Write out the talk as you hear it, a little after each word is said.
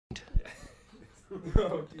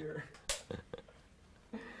Oh dear.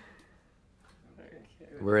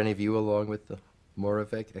 Were any of you along with the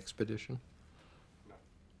Moravec expedition? No.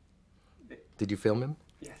 Did you film him?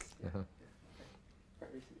 Yes. Yeah, yeah.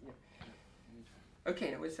 Quite recently, yeah.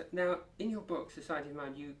 Okay, now in your book, Society of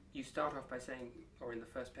Mind, you start off by saying, or in the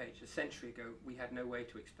first page, a century ago we had no way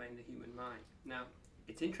to explain the human mind. Now,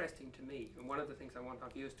 it's interesting to me, and one of the things I want our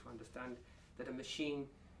viewers to understand, that a machine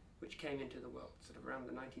which came into the world sort of around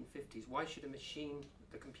the 1950s, why should a machine,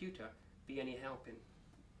 the computer, be any help in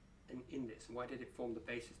this? And why did it form the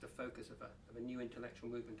basis, the focus of a new intellectual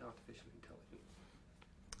movement, artificial intelligence?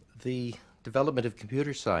 The development of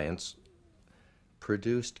computer science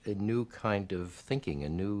produced a new kind of thinking, a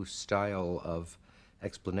new style of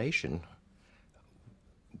explanation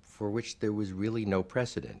for which there was really no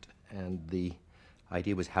precedent. And the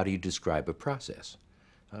idea was, how do you describe a process?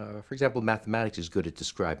 For example, mathematics is good at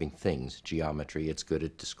describing things, geometry. It's good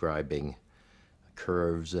at describing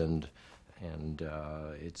curves, and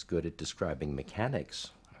it's good at describing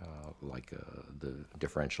mechanics, like the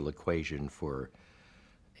differential equation for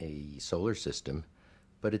a solar system.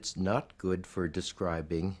 But it's not good for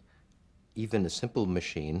describing even a simple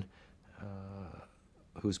machine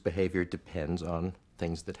whose behavior depends on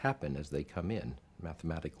things that happen as they come in.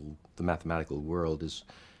 The mathematical world is,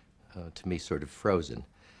 to me, sort of frozen.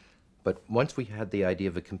 But once we had the idea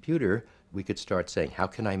of a computer, we could start saying, how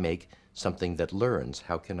can I make something that learns?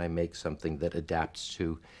 How can I make something that adapts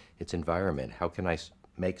to its environment? How can I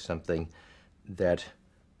make something that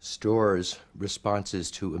stores responses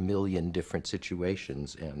to a million different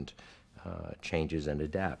situations and changes and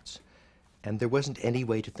adapts? And there wasn't any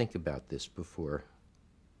way to think about this before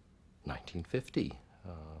 1950,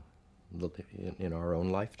 in our own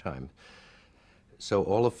lifetime. So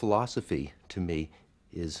all of philosophy, to me,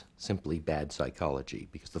 is simply bad psychology,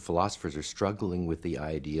 because the philosophers are struggling with the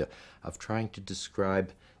idea of trying to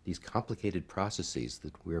describe these complicated processes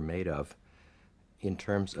that we're made of in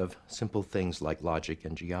terms of simple things like logic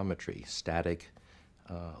and geometry, static,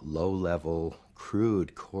 low-level,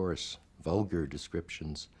 crude, coarse, vulgar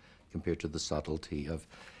descriptions compared to the subtlety of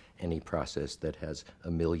any process that has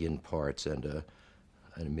a million parts and a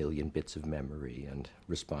million bits of memory and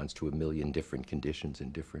responds to a million different conditions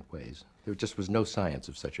in different ways. There just was no science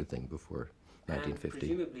of such a thing before 1950.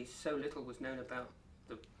 And presumably so little was known about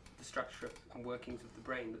the structure and workings of the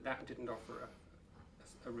brain that didn't offer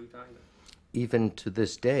a route either. Even to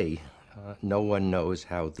this day, no one knows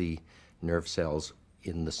how the nerve cells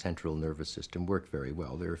in the central nervous system work very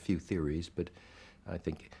well. There are a few theories, but I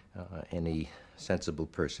think any sensible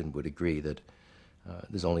person would agree that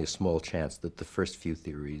there's only a small chance that the first few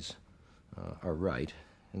theories are right.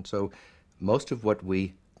 And so most of what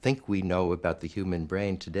we think we know about the human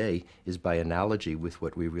brain today is by analogy with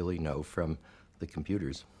what we really know from the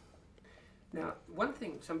computers. Now, one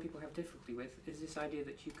thing some people have difficulty with is this idea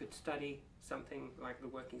that you could study something like the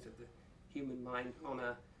workings of the human mind on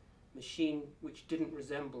a machine which didn't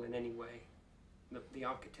resemble in any way the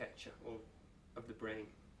architecture of the brain.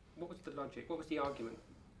 What was the logic? What was the argument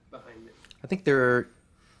behind it? I think there are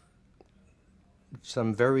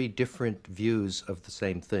some very different views of the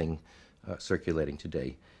same thing circulating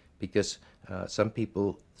today, because some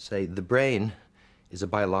people say the brain is a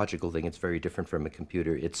biological thing. It's very different from a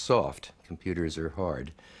computer. It's soft. Computers are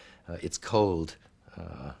hard. It's cold.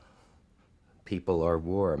 People are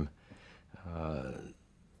warm.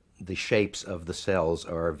 The shapes of the cells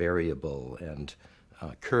are variable and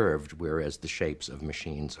curved, whereas the shapes of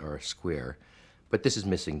machines are square. But this is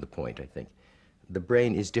missing the point, I think. The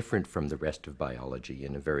brain is different from the rest of biology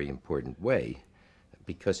in a very important way,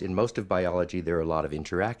 because in most of biology there are a lot of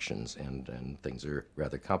interactions and things are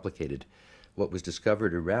rather complicated. What was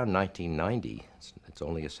discovered around 1990, it's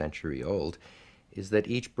only a century old, is that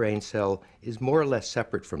each brain cell is more or less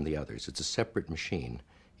separate from the others. It's a separate machine.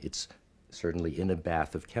 It's certainly in a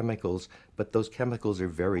bath of chemicals, but those chemicals are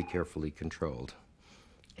very carefully controlled.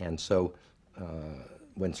 And so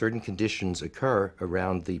when certain conditions occur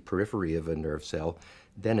around the periphery of a nerve cell,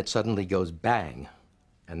 then it suddenly goes bang.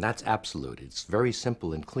 And that's absolute. It's very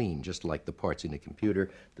simple and clean, just like the parts in a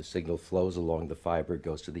computer. The signal flows along the fiber,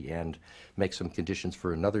 goes to the end, makes some conditions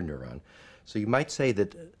for another neuron. So you might say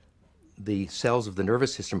that the cells of the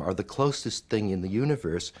nervous system are the closest thing in the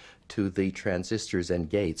universe to the transistors and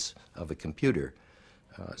gates of a computer.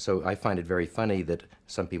 So I find it very funny that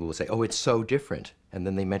some people will say, oh, it's so different, and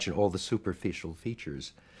then they mention all the superficial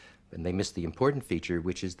features. And they miss the important feature,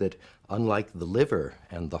 which is that unlike the liver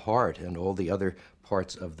and the heart and all the other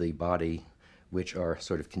parts of the body which are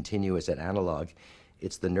sort of continuous and analog,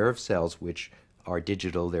 it's the nerve cells which are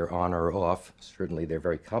digital, they're on or off. Certainly they're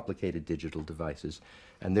very complicated digital devices,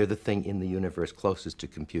 and they're the thing in the universe closest to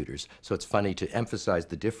computers. So it's funny to emphasize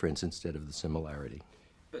the difference instead of the similarity.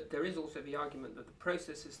 But there is also the argument that the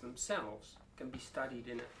processes themselves can be studied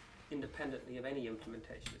independently of any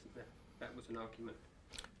implementation, isn't there? That was an argument.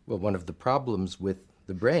 Well, one of the problems with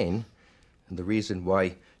the brain, and the reason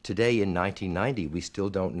why today in 1990 we still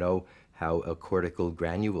don't know how a cortical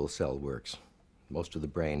granule cell works. Most of the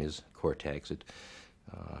brain is cortex. It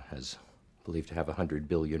has believed to have 100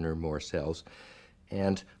 billion or more cells.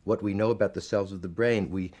 And what we know about the cells of the brain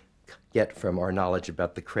we get from our knowledge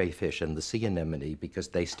about the crayfish and the sea anemone, because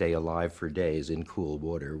they stay alive for days in cool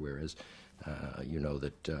water, whereas you know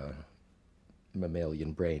that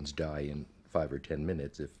mammalian brains die in 5 or 10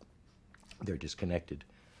 minutes if they're disconnected.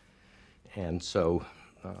 And so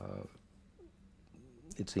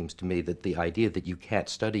it seems to me that the idea that you can't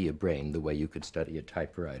study a brain the way you could study a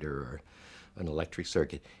typewriter or an electric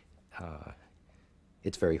circuit,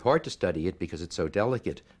 it's very hard to study it because it's so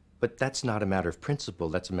delicate, but that's not a matter of principle,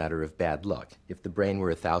 that's a matter of bad luck. If the brain were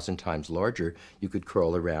 1,000 times larger, you could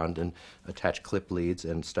crawl around and attach clip leads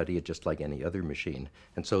and study it just like any other machine.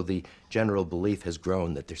 And so the general belief has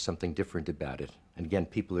grown that there's something different about it. And again,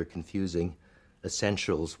 people are confusing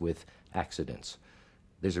essentials with accidents.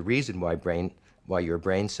 There's a reason why your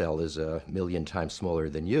brain cell is 1,000,000 times smaller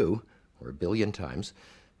than you, or 1,000,000,000 times,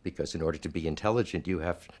 because in order to be intelligent, you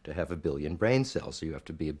have to have 1,000,000,000 brain cells, so you have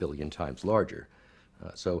to be 1,000,000,000 times larger.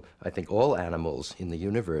 So I think all animals in the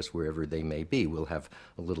universe, wherever they may be, will have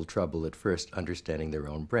a little trouble at first understanding their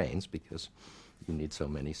own brains, because you need so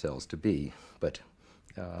many cells to be. But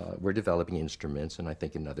we're developing instruments, and I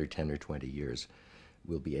think in another 10 or 20 years,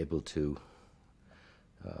 we'll be able to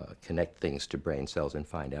connect things to brain cells and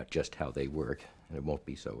find out just how they work, and it won't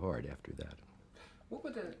be so hard after that. What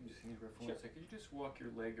would the... I'm just hanging for 1 second. Could you just walk your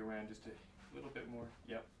leg around just a little bit more?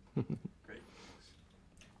 Yep. Great.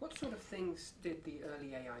 What sort of things did the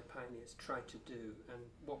early AI pioneers try to do, and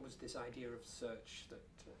what was this idea of search that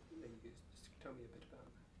they used? Just tell me a bit about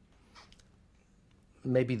that.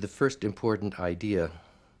 Maybe the first important idea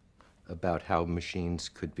about how machines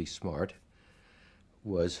could be smart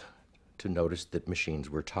was to notice that machines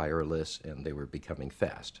were tireless and they were becoming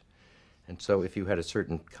fast. And so if you had a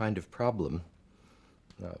certain kind of problem,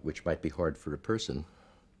 which might be hard for a person,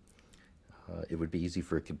 it would be easy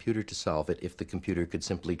for a computer to solve it if the computer could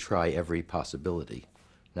simply try every possibility.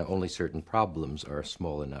 Now, only certain problems are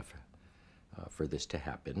small enough for this to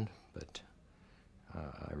happen, but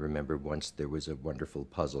I remember once there was a wonderful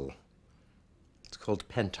puzzle. It's called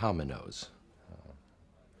pentominoes.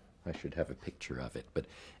 I should have a picture of it, but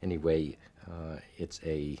anyway, it's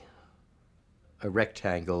a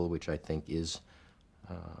rectangle which I think is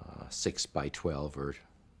 6 by 12 or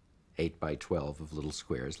 8 by 12 of little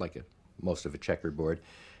squares, like most of a checkerboard,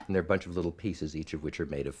 and there are a bunch of little pieces, each of which are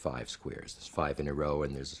made of 5 squares. There's 5 in a row,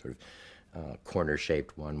 and there's a sort of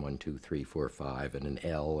corner-shaped 1, 1, 2, 3, 4, 5, and an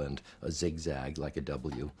L, and a zigzag like a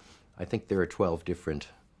W. I think there are 12 different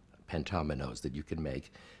pentominoes that you can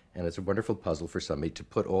make, and it's a wonderful puzzle for somebody to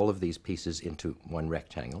put all of these pieces into one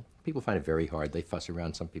rectangle. People find it very hard. They fuss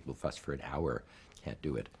around. Some people fuss for an hour, can't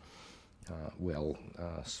do it.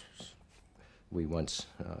 We once,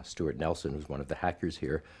 Stuart Nelson, who's one of the hackers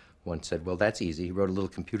here, once said, well, that's easy. He wrote a little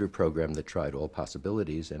computer program that tried all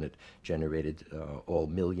possibilities, and it generated all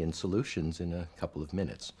 1,000,000 solutions in a couple of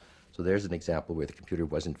minutes. So there's an example where the computer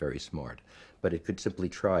wasn't very smart. But it could simply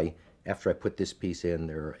try, after I put this piece in,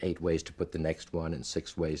 there are 8 ways to put the next one, and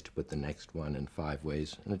 6 ways to put the next one, and 5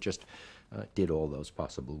 ways. And it just did all those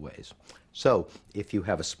possible ways. So if you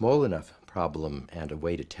have a small enough problem and a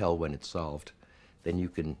way to tell when it's solved, then you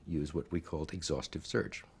can use what we called exhaustive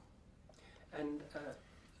search. And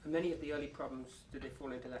many of the early problems, did they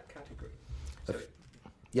fall into that category? So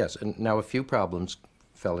Yes, and now a few problems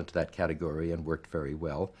fell into that category and worked very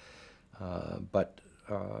well. But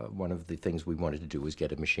one of the things we wanted to do was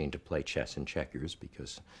get a machine to play chess and checkers,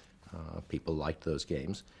 because people liked those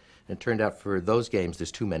games. And it turned out for those games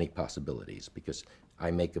there's too many possibilities, because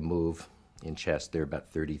I make a move in chess, there are about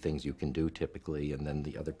 30 things you can do typically, and then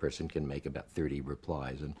the other person can make about 30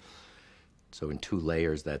 replies. And so in 2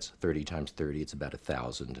 layers, that's 30 times 30, it's about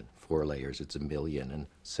 1,000. And 4 layers, it's 1,000,000. And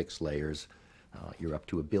 6 layers, you're up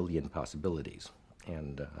to 1,000,000,000 possibilities.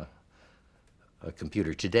 And a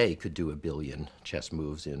computer today could do 1,000,000,000 chess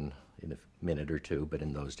moves in a minute or 2, but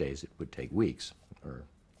in those days it would take weeks or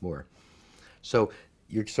more. So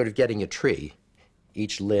you're sort of getting a tree.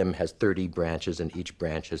 Each limb has 30 branches, and each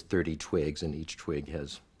branch has 30 twigs, and each twig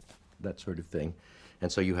has that sort of thing.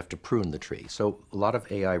 and so you have to prune the tree. So a lot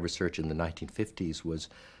of AI research in the 1950s was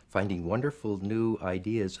finding wonderful new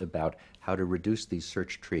ideas about how to reduce these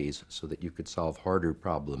search trees so that you could solve harder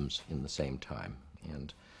problems in the same time.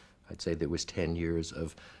 And I'd say there was 10 years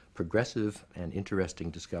of progressive and interesting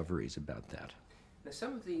discoveries about that. Now,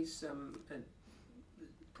 some of these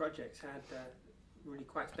projects had really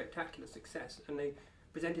quite spectacular success, and they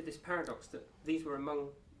presented this paradox that these were among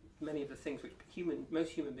many of the things which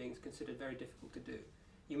most human beings considered very difficult to do.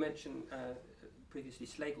 You mentioned previously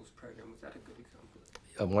Slagle's program. Was that a good example?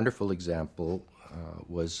 A wonderful example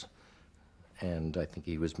was, and I think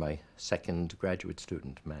he was my second graduate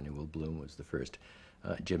student, Manuel Bloom was the first.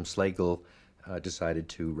 Jim Slagle decided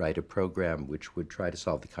to write a program which would try to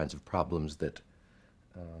solve the kinds of problems that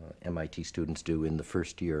MIT students do in the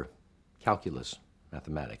first year calculus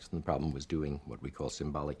mathematics. And the problem was doing what we call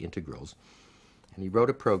symbolic integrals. And he wrote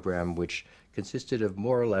a program which consisted of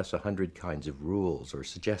more or less 100 kinds of rules or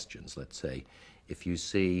suggestions. Let's say, if you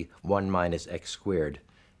see 1 minus x squared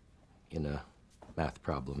in a math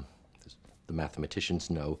problem, the mathematicians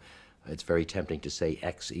know it's very tempting to say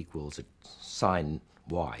x equals a sine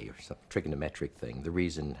y or some trigonometric thing. The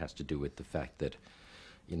reason has to do with the fact that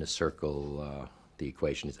in a circle, the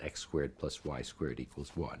equation is x squared plus y squared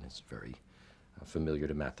equals 1. It's very familiar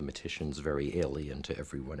to mathematicians, very alien to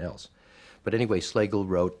everyone else. But anyway, Slagle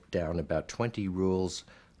wrote down about 20 rules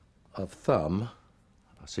of thumb,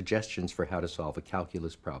 suggestions for how to solve a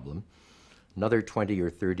calculus problem, another 20 or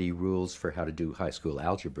 30 rules for how to do high school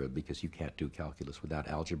algebra, because you can't do calculus without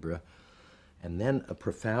algebra, and then a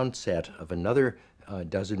profound set of another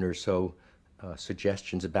dozen or so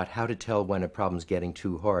suggestions about how to tell when a problem's getting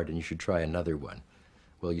too hard and you should try another one.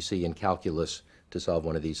 Well, you see, in calculus, to solve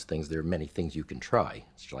one of these things, there are many things you can try.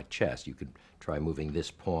 It's like chess. You could try moving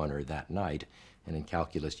this pawn or that knight, and in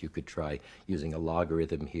calculus, you could try using a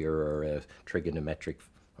logarithm here or a trigonometric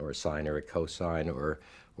or a sine or a cosine or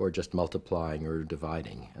just multiplying or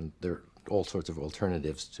dividing. And there are all sorts of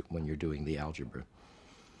alternatives to when you're doing the algebra.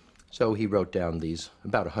 So he wrote down these,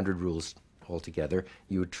 about 100 rules altogether.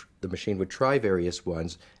 The machine would try various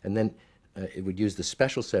ones, and then it would use the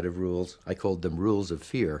special set of rules. I called them rules of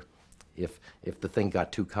fear. If the thing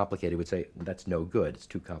got too complicated, it would say, that's no good, it's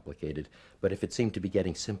too complicated. But if it seemed to be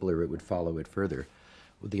getting simpler, it would follow it further.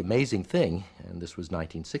 Well, the amazing thing, and this was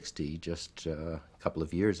 1960, just a couple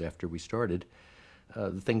of years after we started,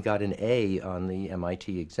 the thing got an A on the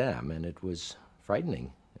MIT exam, and it was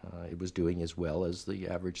frightening. It was doing as well as the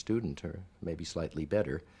average student, or maybe slightly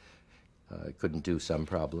better. It couldn't do some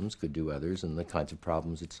problems, could do others, and the kinds of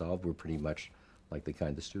problems it solved were pretty much like the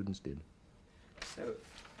kind the students did. So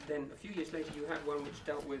then a few years later you had one which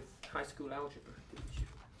dealt with high school algebra,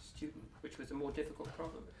 which was a more difficult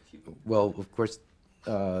problem. Well, of course,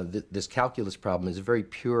 this calculus problem is a very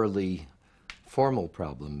purely formal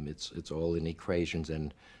problem. It's all in equations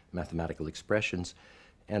and mathematical expressions.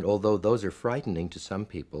 And although those are frightening to some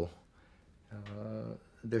people,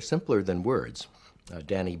 they're simpler than words.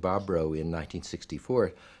 Danny Bobrow in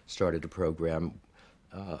 1964 started a program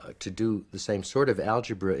to do the same sort of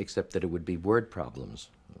algebra, except that it would be word problems.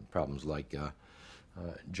 Problems like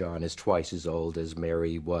John is twice as old as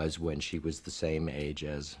Mary was when she was the same age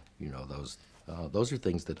as, those are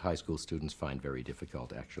things that high school students find very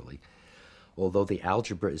difficult, actually. Although the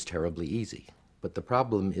algebra is terribly easy. But the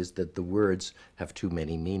problem is that the words have too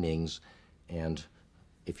many meanings, and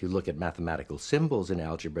if you look at mathematical symbols in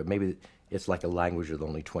algebra, maybe it's like a language with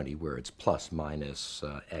only 20 words, plus, minus,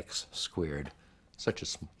 x squared. Such a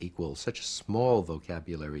small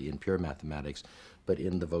vocabulary in pure mathematics, but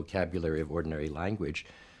in the vocabulary of ordinary language,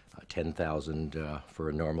 10,000 for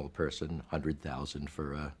a normal person, 100,000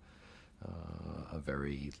 for a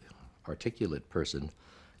very articulate person.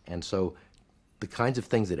 And so the kinds of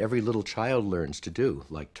things that every little child learns to do,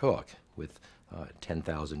 like talk with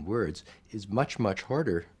 10,000 words, is much, much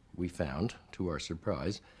harder, we found, to our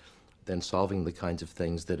surprise, than solving the kinds of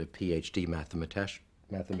things that a PhD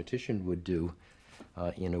mathematician would do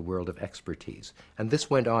in a world of expertise. And this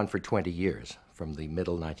went on for 20 years. From the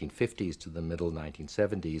middle 1950s to the middle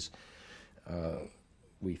 1970s,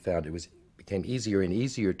 we found it became easier and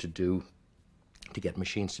easier to get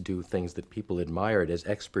machines to do things that people admired as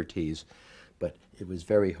expertise, but it was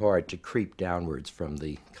very hard to creep downwards from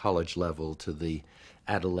the college level to the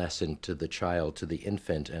adolescent to the child to the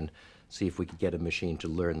infant and see if we could get a machine to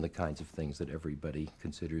learn the kinds of things that everybody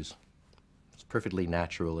considers perfectly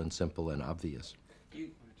natural and simple and obvious.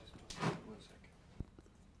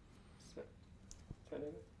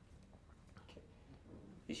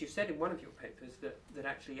 As you said in one of your papers that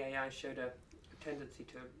actually AI showed a tendency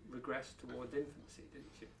to regress towards infancy,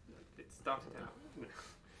 didn't you? It started out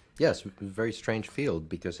Yes, it was a very strange field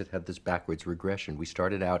because it had this backwards regression. We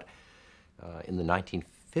started out in the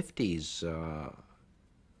 1950s,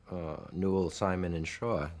 Newell, Simon, and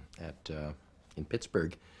Shaw in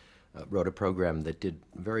Pittsburgh wrote a program that did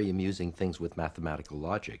very amusing things with mathematical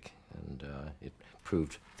logic, and it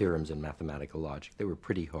proved theorems in mathematical logic. They were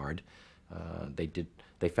pretty hard.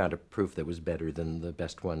 They found a proof that was better than the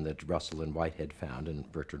best one that Russell and Whitehead found,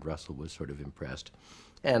 and Bertrand Russell was sort of impressed.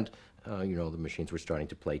 And you know, the machines were starting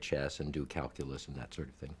to play chess and do calculus and that sort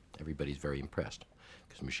of thing. Everybody's very impressed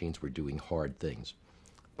because machines were doing hard things.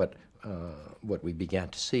 But what we began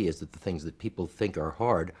to see is that the things that people think are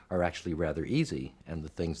hard are actually rather easy, and the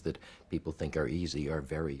things that people think are easy are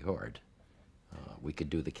very hard. We could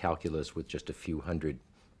do the calculus with just a few hundred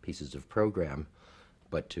pieces of program,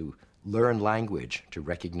 but to learn language, to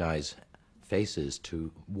recognize faces,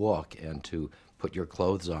 to walk, and to put your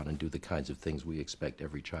clothes on and do the kinds of things we expect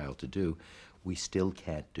every child to do, we still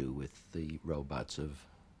can't do with the robots and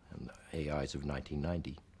the AIs of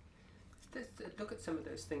 1990. Let's look at some of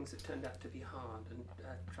those things that turned out to be hard and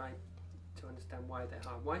try to understand why they're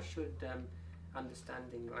hard. Why should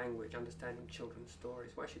understanding language, understanding children's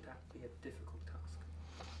stories, why should that be a difficult task?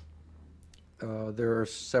 There are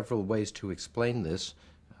several ways to explain this.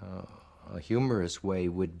 A humorous way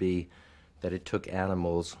would be that it took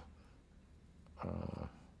animals,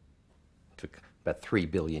 took about 3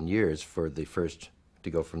 billion years for to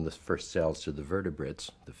go from the first cells to the vertebrates,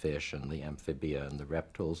 the fish and the amphibia and the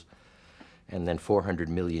reptiles, and then 400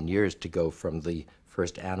 million years to go from the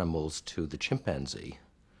first animals to the chimpanzee.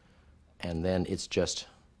 And then it's just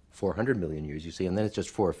 400 million years, you see, and then it's just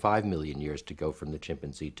 4 or 5 million years to go from the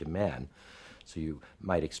chimpanzee to man. So you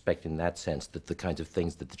might expect in that sense that the kinds of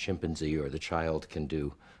things that the chimpanzee or the child can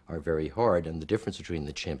do are very hard, and the difference between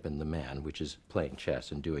the chimp and the man, which is playing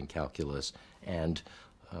chess and doing calculus and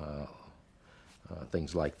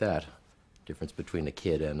things like that, difference between a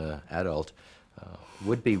kid and an adult,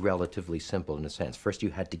 would be relatively simple in a sense. First,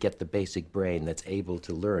 you had to get the basic brain that's able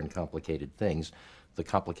to learn complicated things. The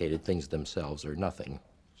complicated things themselves are nothing.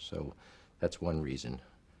 So that's one reason.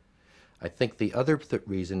 I think the other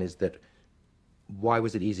reason is that why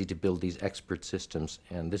was it easy to build these expert systems?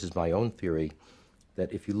 And this is my own theory,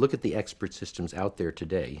 that if you look at the expert systems out there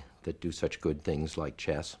today that do such good things like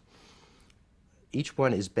chess, each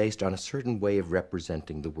one is based on a certain way of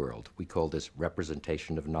representing the world. We call this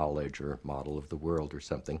representation of knowledge or model of the world or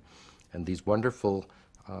something. And these wonderful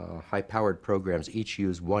high-powered programs each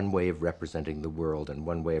use one way of representing the world and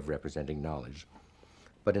one way of representing knowledge.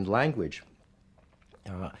 But in language,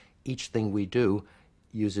 each thing we do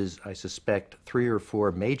uses, I suspect, 3 or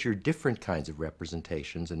 4 major different kinds of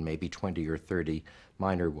representations and maybe 20 or 30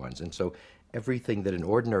 minor ones. And so everything that an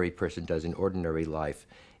ordinary person does in ordinary life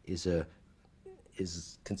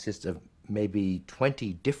consists of maybe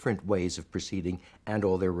 20 different ways of proceeding and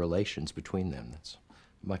all their relations between them. That's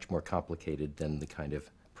much more complicated than the kind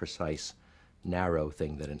of precise, narrow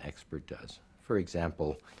thing that an expert does. For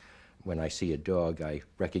example, when I see a dog, I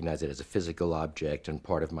recognize it as a physical object, and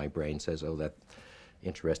part of my brain says, oh, that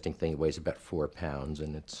interesting thing weighs about 4 pounds,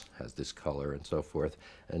 and it has this color and so forth.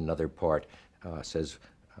 Another part says,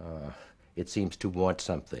 it seems to want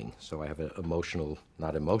something. So I have an emotional,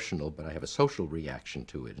 not emotional, but I have a social reaction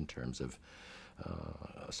to it in terms of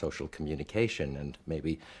social communication and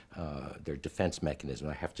maybe their defense mechanism.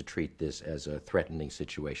 I have to treat this as a threatening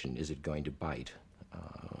situation. Is it going to bite?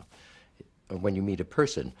 When you meet a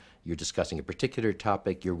person, you're discussing a particular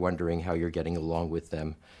topic, you're wondering how you're getting along with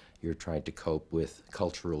them, you're trying to cope with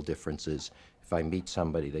cultural differences. If I meet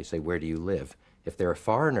somebody, they say, where do you live? If they're a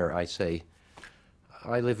foreigner, I say,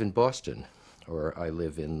 I live in Boston, or I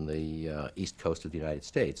live in the east coast of the United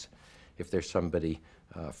States. If there's somebody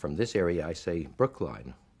from this area, I say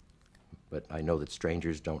Brookline. But I know that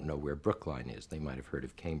strangers don't know where Brookline is. They might have heard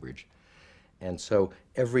of Cambridge. And so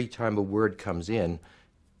every time a word comes in,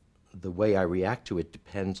 the way I react to it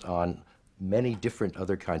depends on many different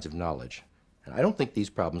other kinds of knowledge. And I don't think these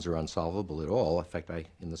problems are unsolvable at all. In fact,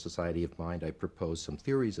 in the Society of Mind, I propose some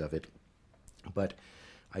theories of it. But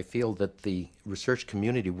I feel that the research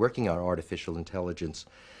community working on artificial intelligence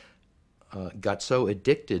got so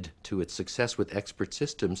addicted to its success with expert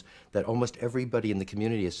systems that almost everybody in the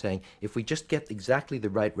community is saying, if we just get exactly the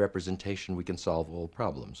right representation, we can solve all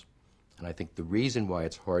problems. And I think the reason why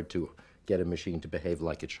it's hard to get a machine to behave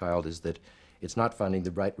like a child is that it's not finding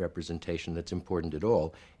the right representation that's important at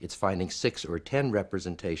all. It's finding 6 or 10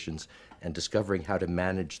 representations and discovering how to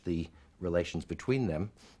manage the relations between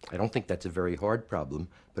them. I don't think that's a very hard problem,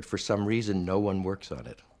 but for some reason no one works on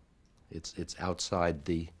it. It's outside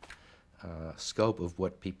the scope of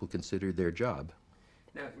what people consider their job.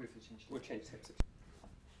 Now, we'll change the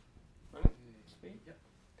Me? Yeah.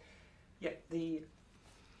 Yeah,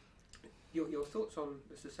 your thoughts on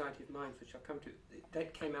the Society of Minds, which I'll come to,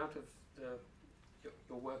 that came out of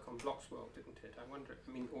your work on Block's World, didn't it? I wonder,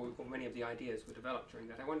 I mean, or many of the ideas were developed during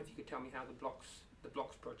that. I wonder if you could tell me how the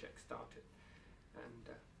Blocks project started.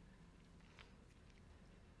 And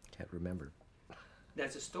Can't remember.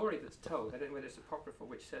 there's a story that's told, I don't know whether it's apocryphal,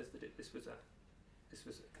 which says that this was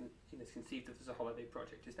conceived of as a holiday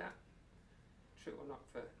project. Is that true or not?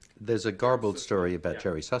 There's a garbled story about Yeah.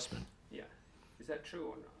 Jerry Sussman. Yeah. Is that true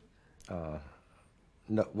or not?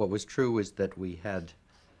 No, what was true is that we had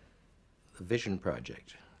a vision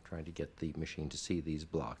project trying to get the machine to see these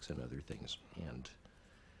blocks and other things, and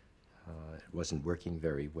it wasn't working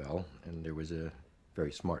very well, and there was a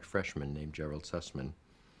very smart freshman named Gerald Sussman.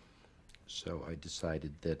 So I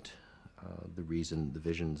decided that the reason the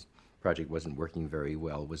visions project wasn't working very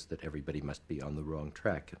well was that everybody must be on the wrong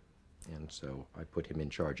track, and so I put him in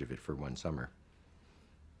charge of it for one summer,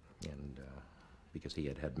 and because he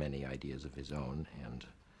had had many ideas of his own, and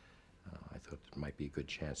I thought it might be a good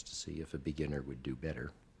chance to see if a beginner would do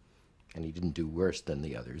better. And he didn't do worse than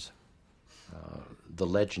the others. The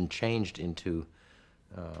legend changed into,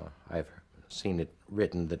 I've seen it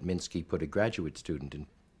written that Minsky put a graduate student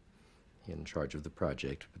in charge of the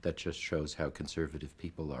project, but that just shows how conservative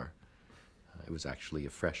people are. It was actually a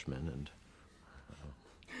freshman, and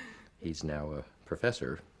he's now a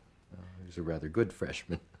professor. He's a rather good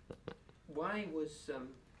freshman. Why was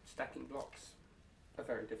stacking blocks a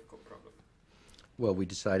very difficult problem? Well, we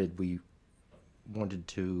decided we wanted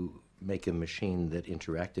to make a machine that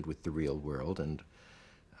interacted with the real world, and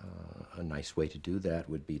a nice way to do that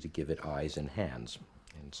would be to give it eyes and hands.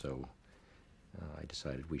 And so I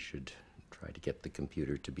decided we should try to get the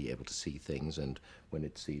computer to be able to see things, and when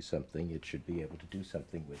it sees something, it should be able to do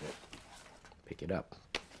something with it, pick it up.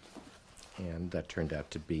 And that turned out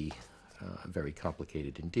to be very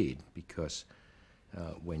complicated indeed, because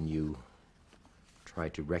when you try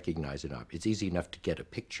to recognize an object, it's easy enough to get a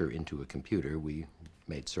picture into a computer. We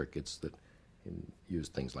made circuits that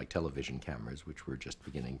used things like television cameras, which were just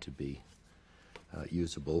beginning to be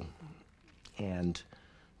usable. And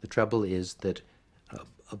the trouble is that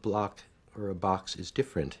a block or a box is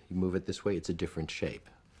different. You move it this way, it's a different shape.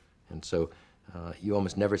 And so you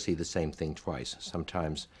almost never see the same thing twice.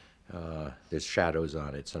 Sometimes there's shadows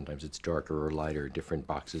on it, sometimes it's darker or lighter. Different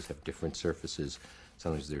boxes have different surfaces.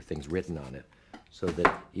 Sometimes there are things written on it. So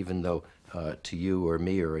that even though to you or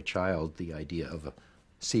me or a child the idea of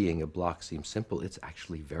seeing a block seems simple, it's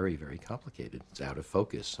actually very, very complicated. It's out of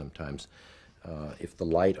focus. Sometimes if the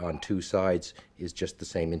light on two sides is just the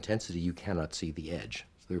same intensity, you cannot see the edge.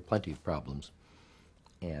 So there are plenty of problems.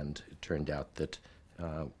 And it turned out that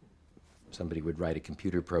somebody would write a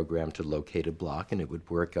computer program to locate a block, and it would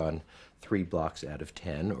work on 3 blocks out of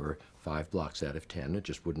 10 or 5 blocks out of 10. It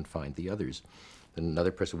just wouldn't find the others. Then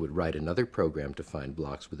another person would write another program to find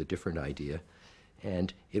blocks with a different idea,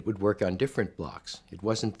 and it would work on different blocks. It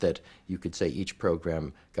wasn't that you could say each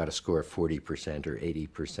program got a score of 40% or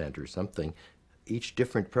 80% or something. Each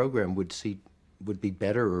different program would be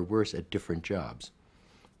better or worse at different jobs.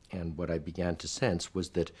 And what I began to sense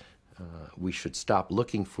was that we should stop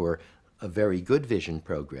looking for a very good vision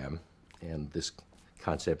program, and this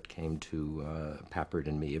concept came to Papert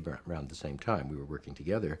and me around the same time. We were working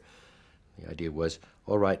together. The idea was,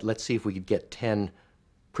 all right, let's see if we could get 10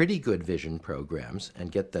 pretty good vision programs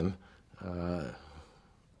and get them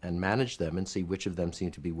and manage them and see which of them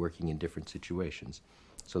seem to be working in different situations.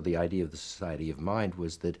 So the idea of the Society of Mind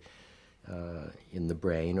was that in the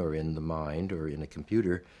brain or in the mind or in a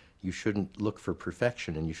computer, you shouldn't look for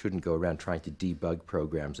perfection, and you shouldn't go around trying to debug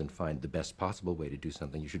programs and find the best possible way to do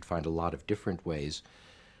something. You should find a lot of different ways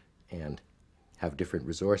and have different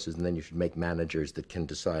resources, and then you should make managers that can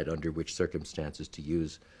decide under which circumstances to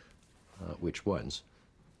use which ones.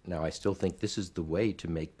 Now, I still think this is the way to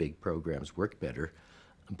make big programs work better,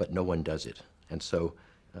 but no one does it. And so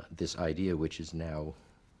this idea, which is now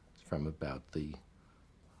from about the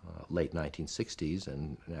late 1960s,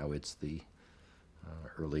 and now it's the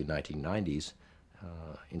early 1990s,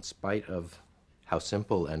 in spite of how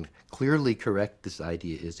simple and clearly correct this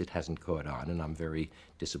idea is, it hasn't caught on, and I'm very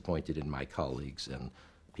disappointed in my colleagues and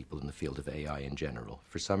people in the field of AI in general.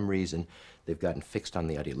 For some reason, they've gotten fixed on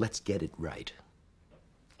the idea, let's get it right.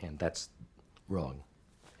 And that's wrong.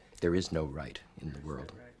 There is no right in the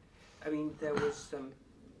world. Right. I mean, there was,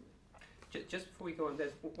 just before we go on,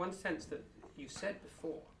 there's one sense that you said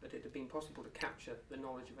before that it had been possible to capture the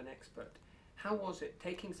knowledge of an expert. How was it,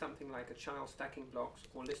 taking something like a child stacking blocks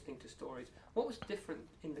or listening to stories, what was different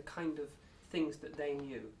in the kind of things that they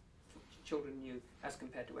knew, children knew, as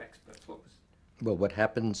compared to experts? What was? Well, what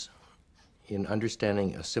happens in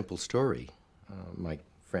understanding a simple story. My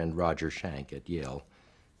friend Roger Schank at Yale,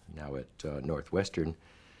 now at Northwestern,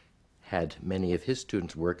 had many of his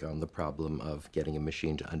students work on the problem of getting a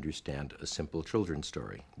machine to understand a simple children's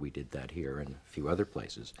story. We did that here and a few other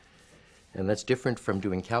places. And that's different from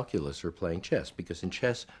doing calculus or playing chess, because in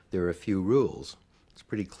chess there are a few rules. It's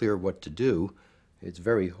pretty clear what to do. It's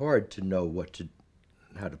very hard to know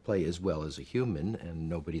how to play as well as a human, and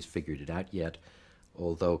nobody's figured it out yet,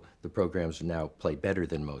 although the programs now play better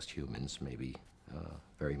than most humans, maybe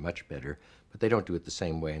very much better, but they don't do it the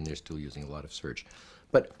same way, and they're still using a lot of search.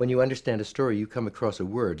 But when you understand a story, you come across a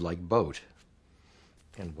word like boat.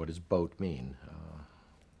 And what does boat mean?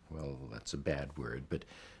 Well, that's a bad word, but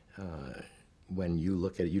when you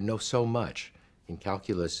look at it, you know so much. In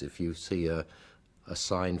calculus, if you see a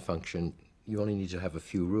sine function, you only need to have a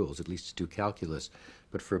few rules, at least to do calculus.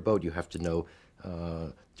 But for a boat, you have to know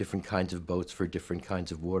different kinds of boats for different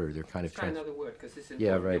kinds of water. They're kind of try another word, because this is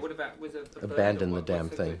yeah, right. What about was a abandon the damn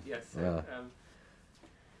thing? Yes.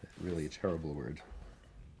 Really a terrible word.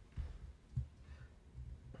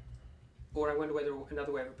 Or I wonder whether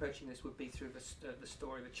another way of approaching this would be through the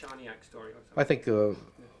story, the Charniak story, or something. I think,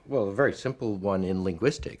 well, a very simple one in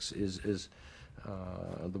linguistics is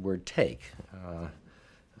the word take.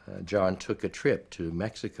 John took a trip to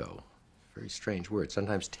Mexico. Very strange word.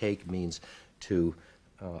 Sometimes take means to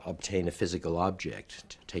obtain a physical object,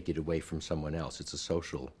 to take it away from someone else. It's a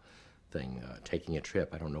social thing. Taking a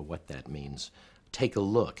trip, I don't know what that means. Take a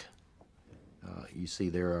look. You see,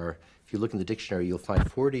 there are, if you look in the dictionary, you'll find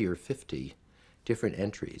 40 or 50 different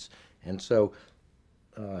entries. And so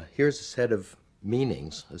here's a set of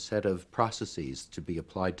meanings, a set of processes to be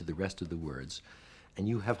applied to the rest of the words. And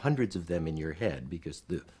you have hundreds of them in your head, because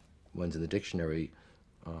the ones in the dictionary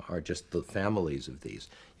are just the families of these.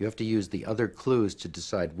 You have to use the other clues to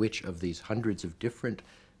decide which of these hundreds of different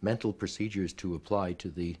mental procedures to apply to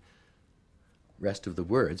the rest of the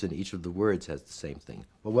words, and each of the words has the same thing.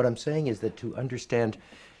 But what I'm saying is that to understand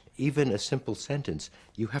even a simple sentence,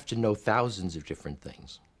 you have to know thousands of different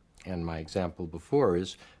things. And my example before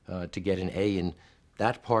is to get an A in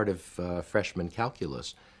that part of freshman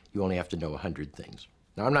calculus, you only have to know 100 things.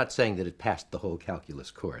 Now, I'm not saying that it passed the whole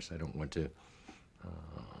calculus course. I don't want to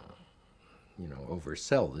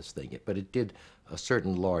oversell this thing, but it did a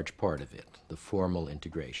certain large part of it, the formal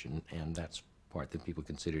integration, and that's part that people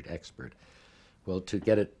considered expert. Well,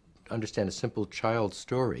 to understand a simple child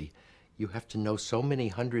story, you have to know so many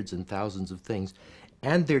hundreds and thousands of things,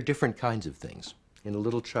 and they're different kinds of things. In a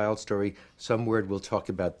little child story, some word will talk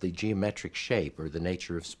about the geometric shape or the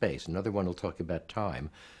nature of space. Another one will talk about time.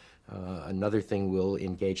 Another thing will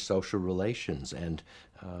engage social relations and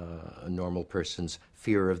a normal person's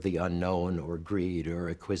fear of the unknown, or greed, or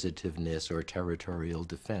acquisitiveness, or territorial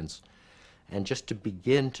defense. And just to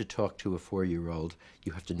begin to talk to a 4-year-old,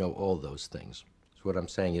 you have to know all those things. So what I'm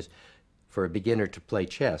saying is, for a beginner to play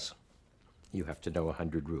chess, you have to know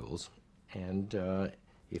 100 rules. And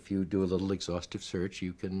if you do a little exhaustive search,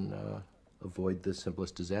 you can avoid the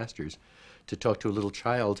simplest disasters. To talk to a little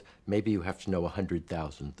child, maybe you have to know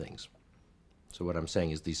 100,000 things. So what I'm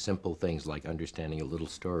saying is these simple things like understanding a little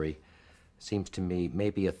story seems to me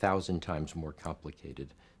maybe 1,000 times more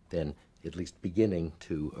complicated than at least beginning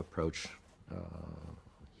to approach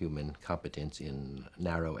human competence in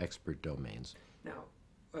narrow expert domains. Now,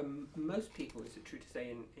 most people, is it true to say,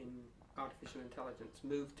 in artificial intelligence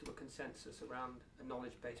move to a consensus around a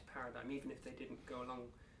knowledge-based paradigm, even if they didn't go along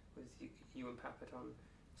with you and Papert on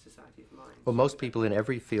Society of Minds? Well, most people in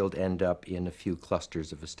every field end up in a few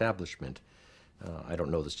clusters of establishment. I don't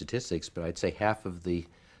know the statistics, but I'd say half of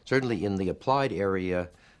certainly in the applied area,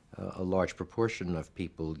 a large proportion of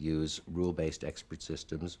people use rule-based expert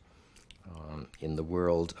systems. In the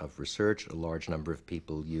world of research, a large number of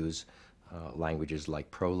people use languages like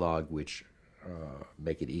Prolog, which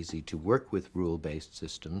make it easy to work with rule-based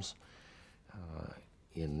systems.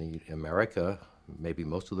 In America, maybe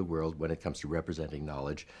most of the world, when it comes to representing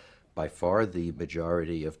knowledge, by far the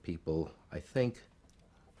majority of people, I think,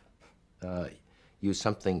 use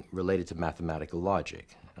something related to mathematical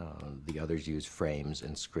logic. The others use frames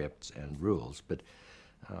and scripts and rules, but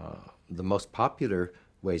the most popular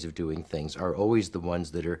ways of doing things are always the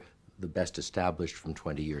ones that are the best established from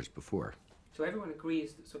 20 years before. So everyone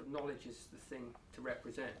agrees that sort of knowledge is the thing to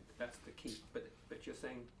represent, that's the key, but you're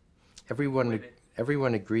saying...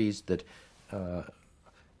 Everyone agrees that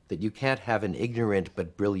that you can't have an ignorant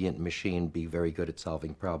but brilliant machine be very good at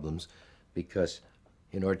solving problems, because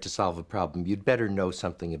in order to solve a problem, you'd better know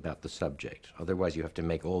something about the subject. Otherwise, you have to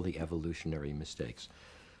make all the evolutionary mistakes.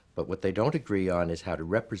 But what they don't agree on is how to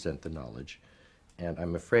represent the knowledge. And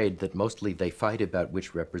I'm afraid that mostly they fight about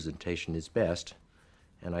which representation is best.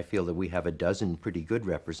 And I feel that we have a dozen pretty good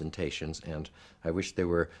representations, and I wish there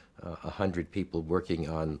were 100 people working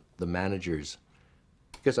on the managers,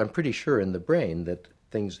 because I'm pretty sure in the brain that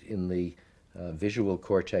things in the visual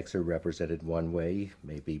cortex are represented one way,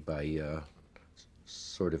 maybe by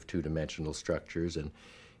sort of two-dimensional structures, and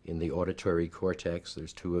in the auditory cortex,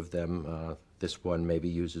 there's two of them. This one maybe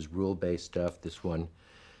uses rule-based stuff. This one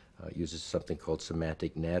uses something called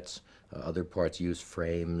semantic nets. Other parts use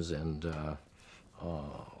frames and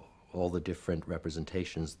all the different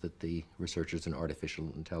representations that the researchers in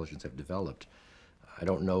artificial intelligence have developed. I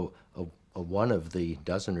don't know a one of the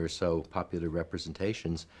dozen or so popular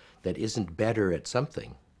representations that isn't better at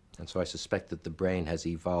something. And so I suspect that the brain has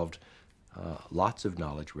evolved lots of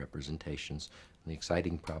knowledge representations. And the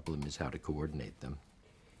exciting problem is how to coordinate them.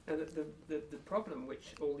 Now, the problem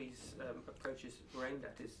which all these approaches were aimed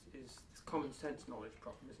at is this common sense knowledge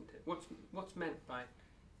problem, isn't it? What's meant by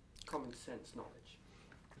common sense knowledge?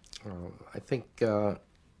 I think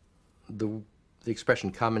the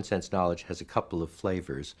expression common sense knowledge has a couple of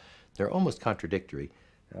flavors. They're almost contradictory.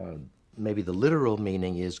 Maybe the literal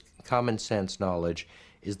meaning is common sense knowledge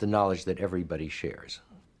is the knowledge that everybody shares.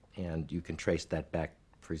 And you can trace that back,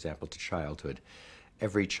 for example, to childhood.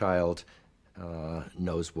 Every child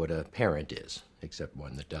knows what a parent is, except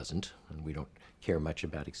one that doesn't, and we don't care much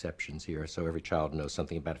about exceptions here. So every child knows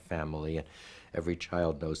something about a family, and every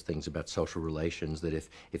child knows things about social relations, that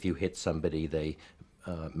if you hit somebody, they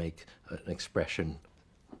make an expression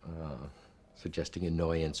suggesting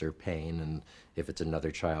annoyance or pain, and if it's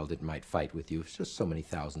another child, it might fight with you. It's just so many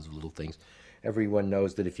thousands of little things. Everyone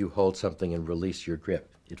knows that if you hold something and release your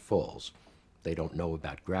grip, it falls. They don't know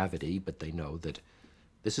about gravity, but they know that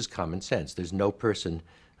this is common sense. There's no person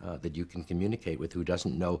that you can communicate with who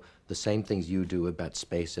doesn't know the same things you do about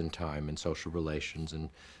space and time and social relations and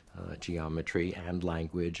geometry and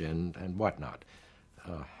language and whatnot.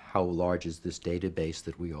 How large is this database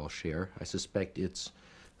that we all share? I suspect it's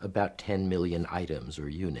about 10 million items or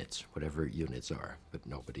units, whatever units are, but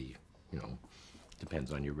nobody,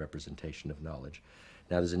 depends on your representation of knowledge.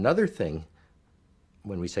 Now, there's another thing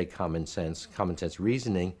when we say common sense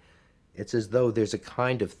reasoning. It's as though there's a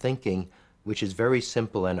kind of thinking which is very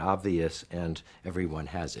simple and obvious, and everyone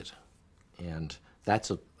has it. And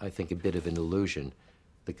that's, I think, a bit of an illusion.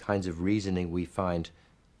 The kinds of reasoning we find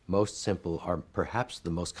most simple are perhaps the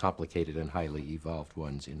most complicated and highly evolved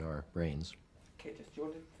ones in our brains. Okay, do you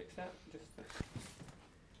want to fix that?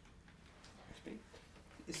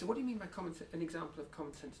 So what do you mean by an example of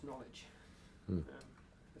common sense knowledge?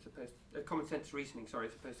 As opposed to common sense reasoning, as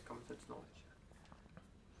opposed to common sense knowledge?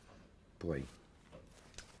 Boy.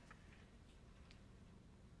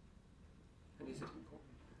 And is it important?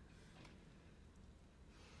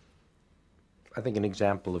 I think an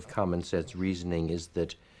example of common sense reasoning is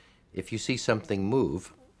that if you see something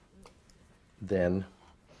move, then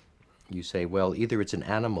you say, well, either it's an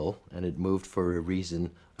animal and it moved for a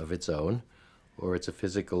reason of its own, or it's a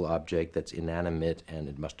physical object that's inanimate and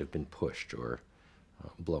it must have been pushed or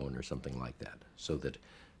blown or something like that. So that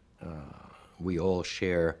we all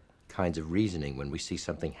share kinds of reasoning. When we see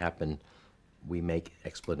something happen, we make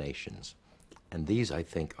explanations. And these, I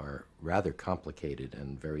think, are rather complicated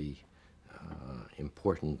and very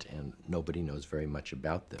important, and nobody knows very much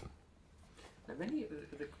about them. Now, many of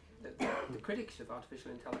the critics of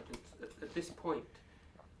artificial intelligence at this point,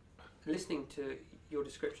 listening to your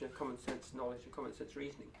description of common sense knowledge and common sense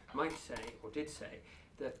reasoning, might say, or did say,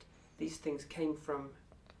 that these things came from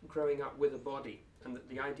growing up with a body, and that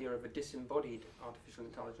the idea of a disembodied artificial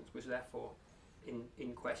intelligence was therefore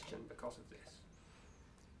in question because of this.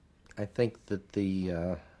 I think that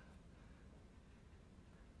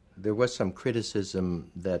there was some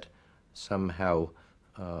criticism that somehow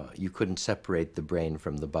you couldn't separate the brain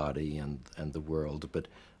from the body and the world, but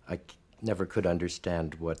I never could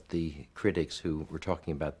understand what the critics who were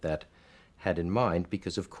talking about that had in mind,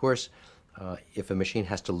 because of course if a machine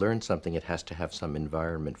has to learn something, it has to have some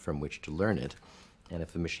environment from which to learn it. And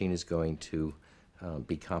if a machine is going to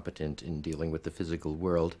be competent in dealing with the physical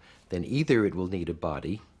world, then either it will need a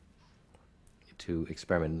body to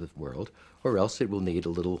experiment in the world, or else it will need a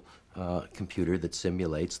little computer that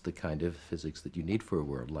simulates the kind of physics that you need for a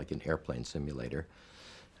world, like an airplane simulator.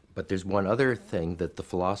 But there's one other thing that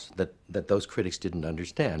that those critics didn't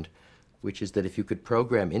understand, which is that if you could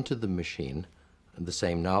program into the machine the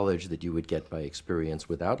same knowledge that you would get by experience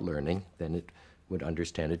without learning, then it would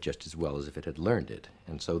understand it just as well as if it had learned it.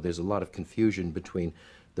 And so there's a lot of confusion between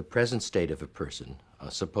the present state of a person.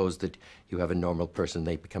 Suppose that you have a normal person,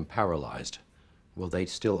 they become paralyzed. Well, they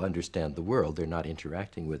still understand the world, they're not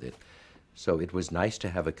interacting with it. So it was nice to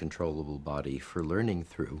have a controllable body for learning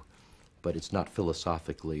through, but it's not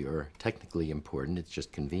philosophically or technically important, it's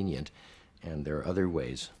just convenient, and there are other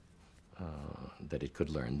ways that it could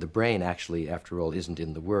learn. The brain actually, after all, isn't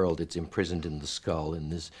in the world, it's imprisoned in the skull in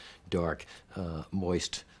this dark,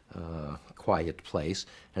 moist, quiet place,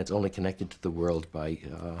 and it's only connected to the world by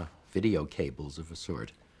video cables of a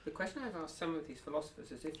sort. The question I've asked some of these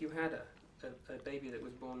philosophers is if you had a baby that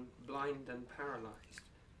was born blind and paralyzed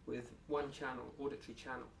with one channel, auditory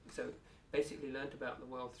channel, so basically learnt about the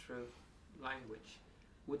world through language,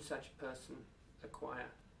 would such a person acquire,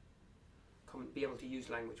 be able to use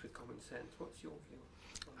language with common sense? What's your view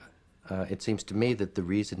on that? It seems to me that the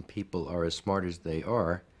reason people are as smart as they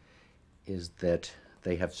are is that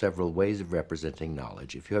they have several ways of representing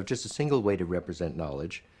knowledge. If you have just a single way to represent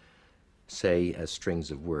knowledge, say as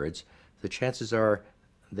strings of words, the chances are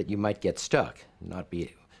that you might get stuck,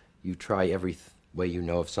 you try every way you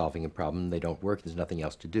know of solving a problem, they don't work, there's nothing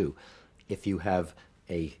else to do. If you have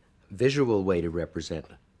a visual way to represent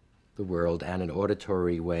the world and an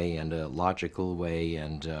auditory way and a logical way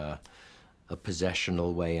and a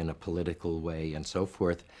possessional way and a political way and so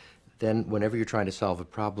forth, then whenever you're trying to solve a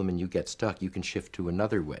problem and you get stuck, you can shift to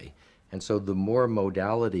another way. And so the more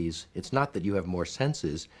modalities, it's not that you have more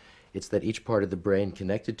senses, it's that each part of the brain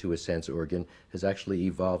connected to a sense organ has actually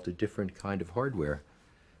evolved a different kind of hardware.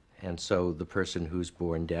 And so the person who's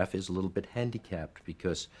born deaf is a little bit handicapped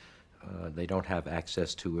because they don't have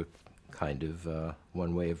access to a kind of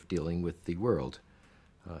one way of dealing with the world.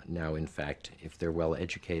 Now, in fact, if they're well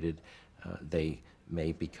educated, they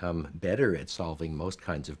may become better at solving most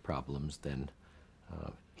kinds of problems than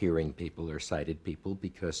hearing people or sighted people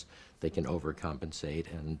because they can overcompensate.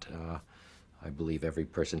 And I believe every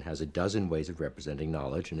person has a dozen ways of representing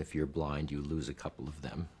knowledge, and if you're blind, you lose a couple of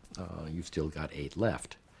them. You've still got 8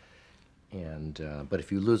 left. And but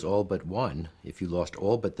if you lose all but one, if you lost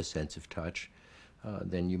all but the sense of touch,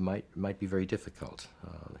 then you might be very difficult.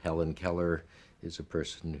 Helen Keller is a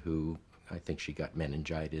person who, I think she got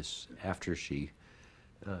meningitis after she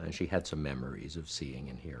had some memories of seeing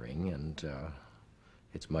and hearing, and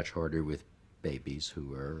it's much harder with babies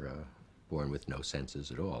who are born with no senses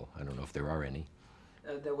at all. I don't know if there are any.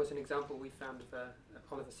 There was an example we found of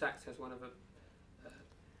Oliver Sacks has one of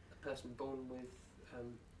a person born with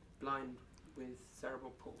blind with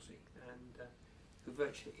cerebral palsy and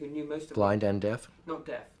who knew most of blind and deaf? Not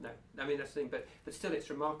deaf, no. I mean, that's the thing, but still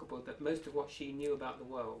it's remarkable that most of what she knew about the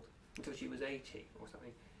world until she was 80 or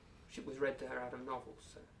something, was read to her out of novels.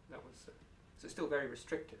 So that was so still very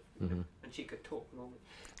restrictive, you know, and she could talk normally.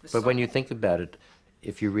 But when you think about it,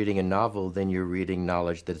 if you're reading a novel, then you're reading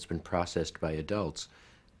knowledge that has been processed by adults,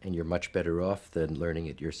 and you're much better off than learning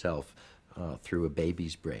it yourself through a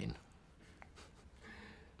baby's brain.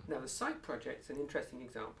 Now, the Sight Project's an interesting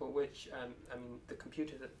example, which, I mean, the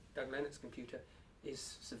computer, Doug Lennox's computer,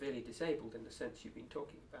 is severely disabled in the sense you've been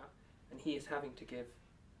talking about, and he is having to give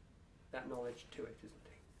that knowledge to it, isn't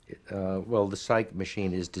he? Well, the Sight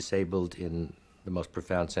machine is disabled in the most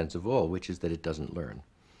profound sense of all, which is that it doesn't learn.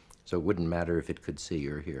 So it wouldn't matter if it could see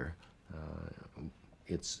or hear.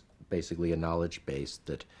 It's basically a knowledge base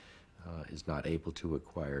that is not able to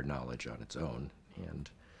acquire knowledge on its own. And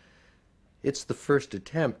it's the first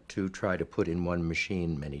attempt to try to put in one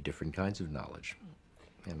machine many different kinds of knowledge.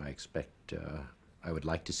 And I expect, I would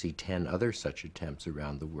like to see 10 other such attempts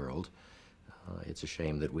around the world. It's a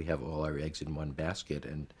shame that we have all our eggs in one basket,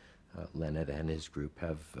 and Leonard and his group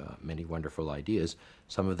have many wonderful ideas.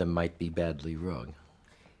 Some of them might be badly wrong.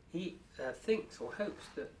 He thinks or hopes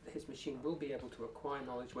that his machine will be able to acquire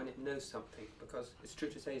knowledge when it knows something, because it's true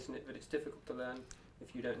to say, isn't it, that it's difficult to learn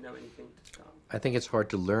if you don't know anything to start. I think it's hard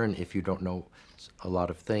to learn if you don't know a lot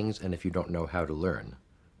of things and if you don't know how to learn.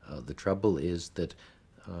 The trouble is that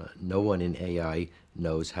no one in AI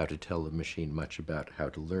knows how to tell a machine much about how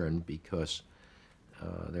to learn because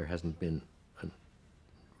there hasn't been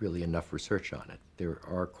really enough research on it. There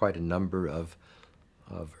are quite a number of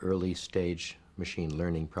early stage machine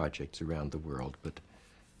learning projects around the world, but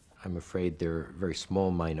I'm afraid they're a very small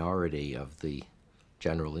minority of the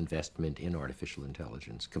general investment in artificial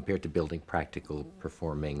intelligence. Compared to building practical,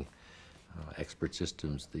 performing expert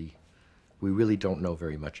systems, we really don't know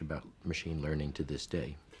very much about machine learning to this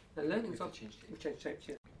day. Now, learning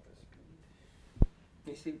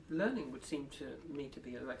you see, learning would seem to me to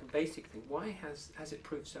be like a basic thing. Why has it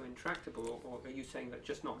proved so intractable, or are you saying that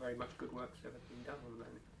just not very much good work's ever been done on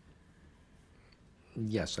learning?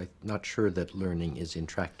 Yes, I'm not sure that learning is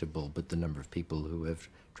intractable, but the number of people who have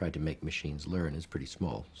tried to make machines learn is pretty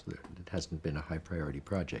small, so it hasn't been a high priority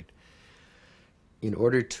project. In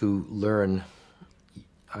order to learn,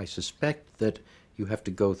 I suspect that you have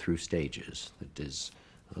to go through stages. That is,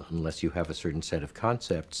 unless you have a certain set of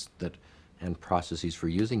concepts that and processes for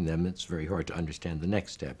using them, it's very hard to understand the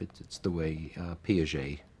next step. It's the way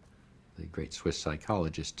Piaget, the great Swiss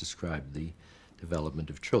psychologist, described the development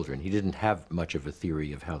of children. He didn't have much of a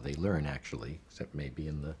theory of how they learn, actually, except maybe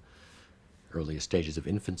in the earliest stages of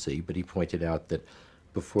infancy, but he pointed out that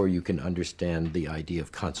before you can understand the idea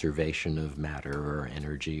of conservation of matter or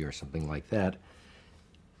energy or something like that,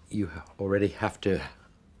 you already have to,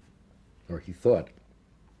 or he thought,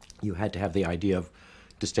 you had to have the idea of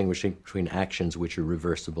distinguishing between actions which are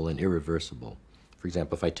reversible and irreversible. For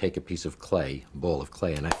example, if I take a piece of clay, a ball of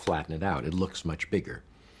clay, and I flatten it out, it looks much bigger.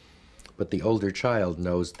 But the older child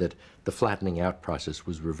knows that the flattening out process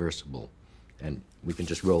was reversible, and we can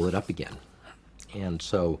just roll it up again. And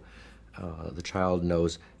so the child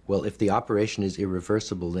knows, well, if the operation is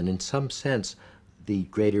irreversible, then in some sense, the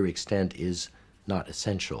greater extent is not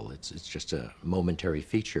essential. It's just a momentary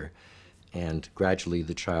feature. And gradually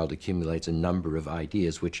the child accumulates a number of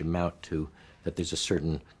ideas which amount to that there's a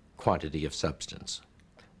certain quantity of substance.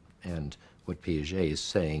 And what Piaget is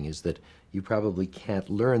saying is that you probably can't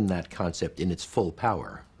learn that concept in its full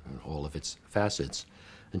power, in all of its facets,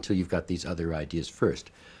 until you've got these other ideas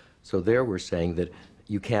first. So there we're saying that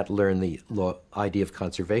you can't learn the idea of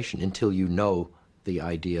conservation until you know the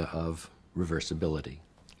idea of reversibility.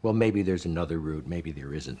 Well, maybe there's another route, maybe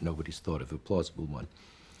there isn't. Nobody's thought of a plausible one.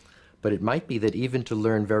 But it might be that even to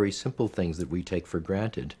learn very simple things that we take for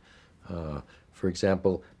granted, for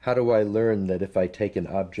example, how do I learn that if I take an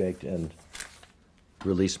object and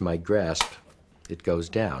release my grasp, it goes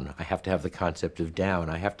down? I have to have the concept of down.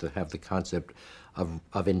 I have to have the concept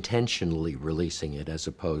of intentionally releasing it as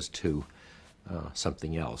opposed to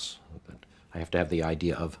something else. I have to have the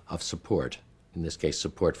idea of support. In this case,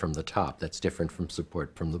 support from the top. That's different from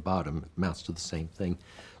support from the bottom. It amounts to the same thing.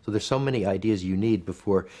 So there's so many ideas you need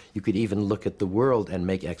before you could even look at the world and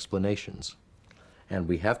make explanations. And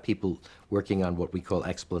we have people working on what we call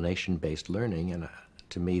explanation-based learning, and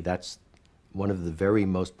to me that's one of the very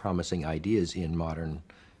most promising ideas in modern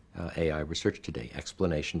AI research today,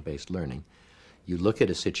 explanation-based learning. You look at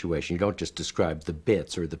a situation, you don't just describe the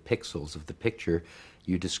bits or the pixels of the picture,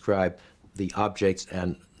 you describe the objects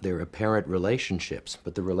and their apparent relationships,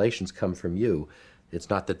 but the relations come from you. It's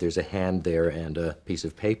not that there's a hand there and a piece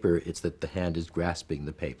of paper, it's that the hand is grasping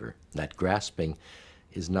the paper. That grasping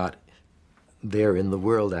is not there in the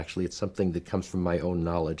world, actually. It's something that comes from my own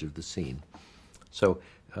knowledge of the scene. So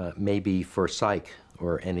maybe for psych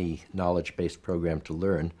or any knowledge-based program to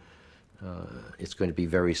learn, it's going to be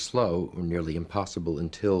very slow or nearly impossible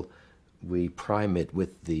until we prime it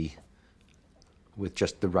with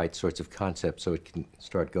just the right sorts of concepts so it can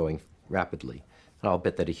start going rapidly. And I'll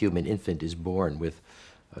bet that a human infant is born with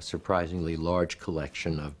a surprisingly large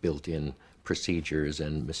collection of built-in procedures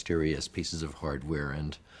and mysterious pieces of hardware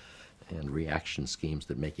and reaction schemes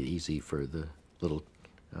that make it easy for the little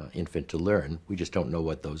infant to learn. We just don't know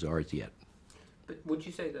what those are yet. But would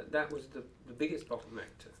you say that that was the biggest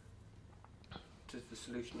bottleneck to the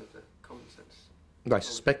solution of the common sense? I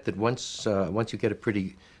suspect that once you get a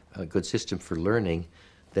pretty good system for learning,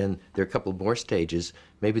 then there are a couple more stages.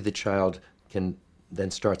 Maybe the child can then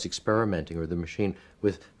starts experimenting, or the machine,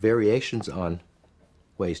 with variations on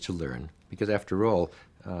ways to learn. Because after all,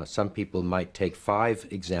 some people might take 5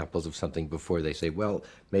 examples of something before they say, well,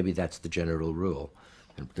 maybe that's the general rule.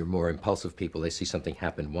 And they're more impulsive people. They see something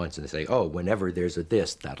happen once and they say, oh, whenever there's a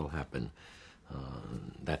this, that'll happen.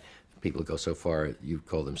 That people go so far, you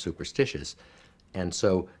call them superstitious. And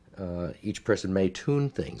so each person may tune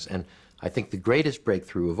things. And I think the greatest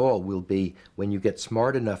breakthrough of all will be when you get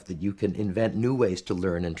smart enough that you can invent new ways to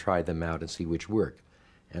learn and try them out and see which work.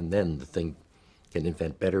 And then the thing can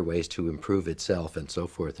invent better ways to improve itself and so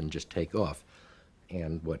forth and just take off.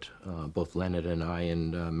 And what both Leonard and I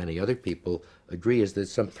and many other people agree is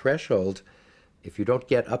there's some threshold. If you don't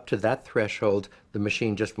get up to that threshold, the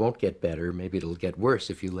machine just won't get better. Maybe it'll get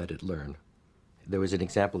worse if you let it learn. There was an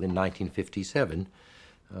example in 1957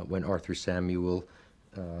 when Arthur Samuel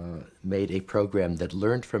made a program that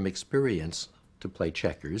learned from experience to play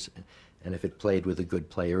checkers, and if it played with a good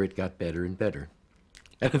player, it got better and better.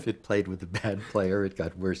 And if it played with a bad player, it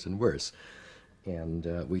got worse and worse.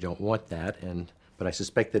 And we don't want that, but I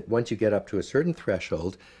suspect that once you get up to a certain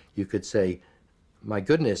threshold, you could say, my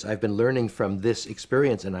goodness, I've been learning from this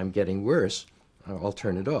experience and I'm getting worse, I'll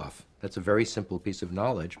turn it off. That's a very simple piece of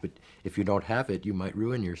knowledge, but if you don't have it, you might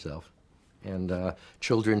ruin yourself. And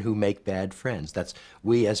children who make bad friends.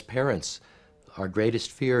 We as parents, our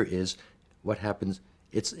greatest fear is what happens.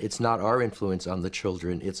 It's not our influence on the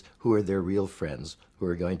children, it's who are their real friends, who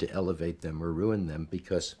are going to elevate them or ruin them,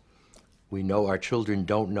 because we know our children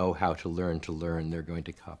don't know how to learn, they're going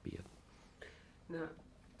to copy it. Now,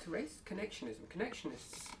 to raise connectionism,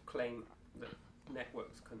 connectionists claim that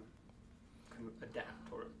networks can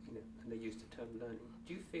adapt, or and they use the term learning.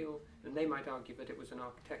 Do you feel, and they might argue that it was an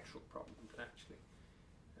architectural problem, that actually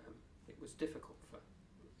it was difficult for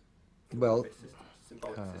symbolic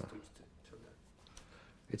systems to learn?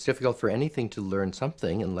 It's difficult for anything to learn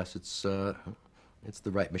something unless it's the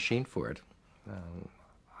right machine for it.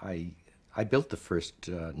 I built the first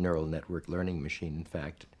neural network learning machine, in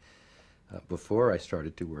fact, before I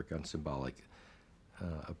started to work on symbolic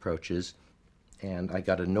approaches, and I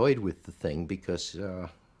got annoyed with the thing because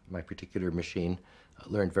my particular machine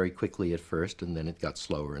learned very quickly at first, and then it got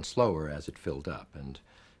slower and slower as it filled up. And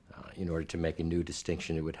in order to make a new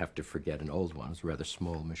distinction, it would have to forget an old one. It was a rather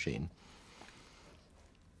small machine.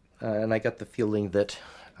 And I got the feeling that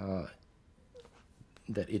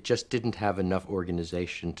that it just didn't have enough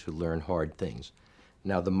organization to learn hard things.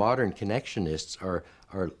 Now, the modern connectionists are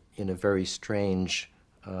in a very strange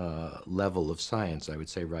level of science, I would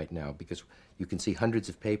say, right now, because you can see hundreds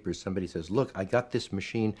of papers. Somebody says, look, I got this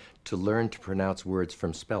machine to learn to pronounce words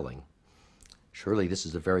from spelling. Surely this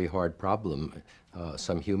is a very hard problem.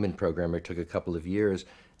 Some human programmer took a couple of years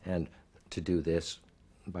and to do this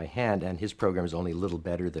by hand, and his program is only a little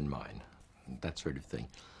better than mine, that sort of thing.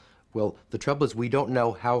 Well, the trouble is we don't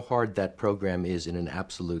know how hard that program is in an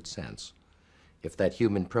absolute sense. If that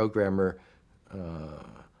human programmer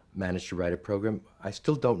managed to write a program, I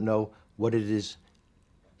still don't know what it is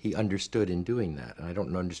he understood in doing that. And I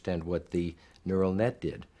don't understand what the neural net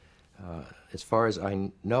did. As far as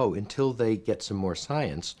I know, until they get some more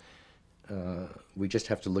science, we just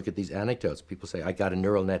have to look at these anecdotes. People say, I got a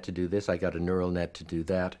neural net to do this, I got a neural net to do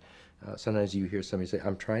that. Sometimes you hear somebody say,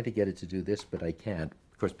 I'm trying to get it to do this, but I can't.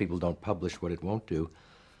 Of course, people don't publish what it won't do.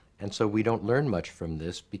 And so we don't learn much from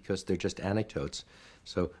this because they're just anecdotes.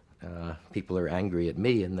 So people are angry at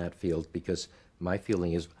me in that field because my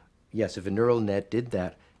feeling is, yes, if a neural net did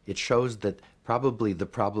that, it shows that probably the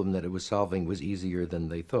problem that it was solving was easier than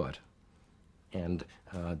they thought. And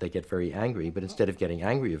they get very angry. But instead of getting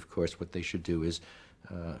angry, of course, what they should do is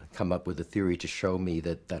come up with a theory to show me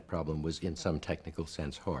that that problem was in some technical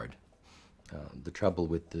sense hard. The trouble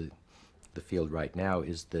with the field right now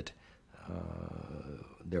is that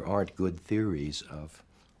there aren't good theories of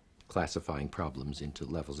classifying problems into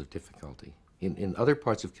levels of difficulty. In other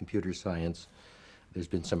parts of computer science, there's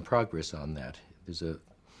been some progress on that. There's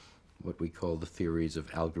what we call the theories of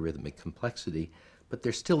algorithmic complexity, but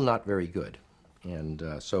they're still not very good. And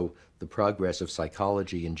so the progress of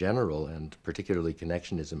psychology in general, and particularly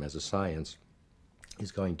connectionism as a science,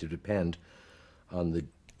 is going to depend on the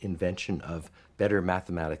invention of better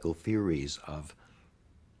mathematical theories of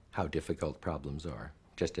how difficult problems are.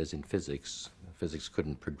 Just as in physics, physics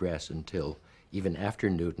couldn't progress until, even after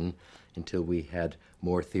Newton, until we had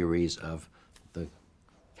more theories of the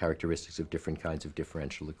characteristics of different kinds of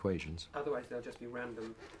differential equations. Otherwise, they'll just be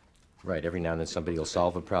random. Right, every now and then somebody will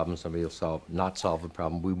solve a problem, somebody will not solve a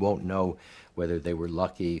problem. We won't know whether they were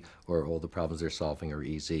lucky or all the problems they're solving are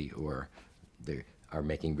easy or they are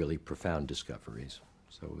making really profound discoveries.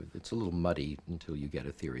 So it's a little muddy until you get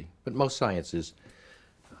a theory. But most sciences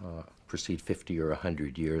proceed 50 or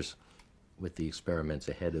 100 years with the experiments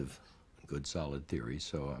ahead of good solid theories,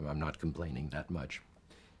 so I'm not complaining that much.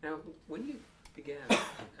 Now, when you began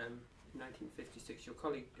in 1956, your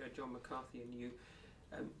colleague John McCarthy and you,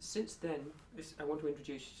 since then, I want to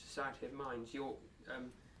introduce Society of Minds. Your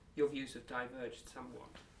views have diverged somewhat.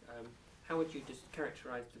 How would you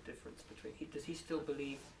characterize the difference between? Does he still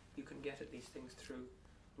believe you can get at these things through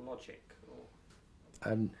logic?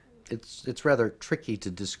 Or? It's rather tricky to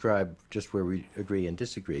describe just where we agree and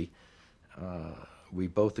disagree. We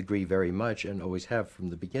both agree very much, and always have from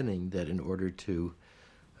the beginning, that in order to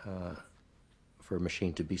for a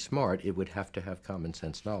machine to be smart, it would have to have common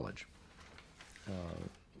sense knowledge.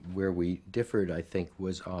 Where we differed, I think,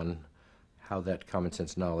 was on how that common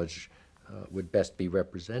sense knowledge would best be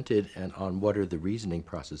represented and on what are the reasoning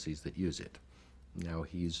processes that use it. Now,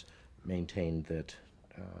 he's maintained that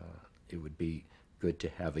it would be good to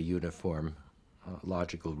have a uniform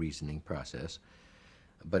logical reasoning process,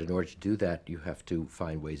 but in order to do that, you have to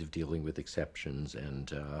find ways of dealing with exceptions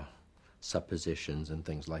and suppositions and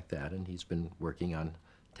things like that, and he's been working on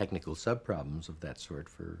technical subproblems of that sort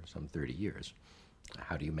for some 30 years.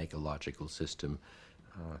 How do you make a logical system?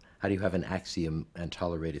 How do you have an axiom and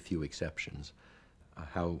tolerate a few exceptions?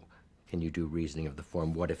 How can you do reasoning of the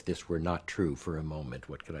form, what if this were not true for a moment?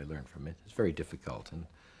 What could I learn from it? It's very difficult, and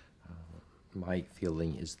my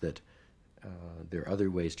feeling is that there are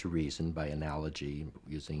other ways to reason by analogy,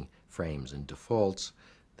 using frames and defaults,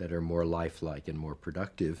 that are more lifelike and more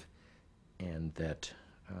productive, and that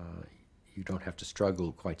you don't have to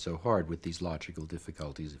struggle quite so hard with these logical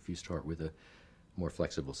difficulties if you start with a more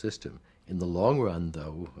flexible system. In the long run,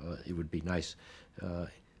 though, it would be nice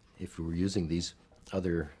if we were using these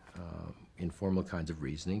other informal kinds of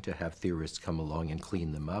reasoning to have theorists come along and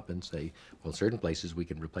clean them up and say, well, in certain places we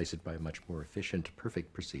can replace it by a much more efficient,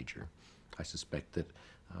 perfect procedure. I suspect that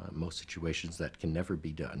most situations that can never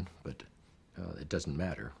be done, but it doesn't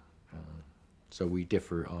matter. So we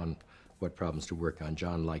differ on what problems to work on.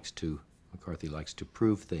 McCarthy likes to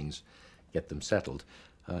prove things, get them settled.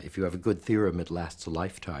 If you have a good theorem, it lasts a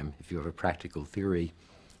lifetime. If you have a practical theory,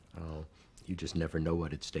 you just never know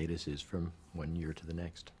what its status is from one year to the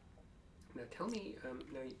next. Now tell me,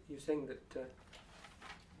 now you're saying that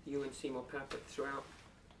you and Seymour Papert throughout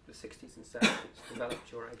the 60s and 70s developed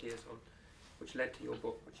your ideas on, which led to your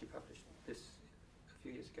book, which you published a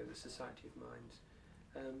few years ago, The Society of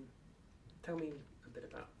Minds. Tell me a bit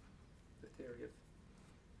about the theory of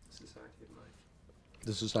the Society of Mind.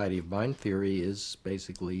 The Society of Mind theory is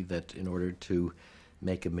basically that in order to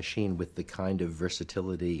make a machine with the kind of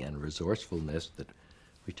versatility and resourcefulness that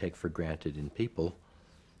we take for granted in people,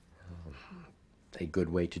 a good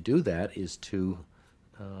way to do that is to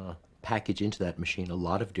package into that machine a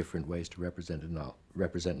lot of different ways to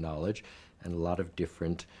represent knowledge and a lot of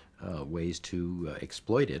different ways to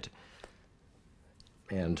exploit it.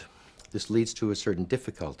 And this leads to a certain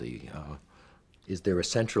difficulty. Is there a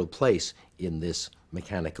central place in this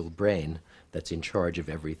mechanical brain that's in charge of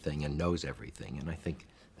everything and knows everything? And I think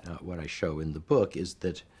what I show in the book is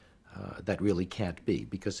that that really can't be,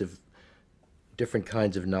 because if different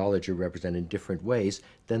kinds of knowledge are represented in different ways,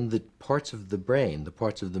 then the parts of the brain, the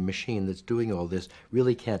parts of the machine that's doing all this,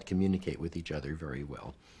 really can't communicate with each other very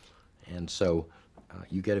well. And so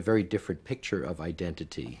you get a very different picture of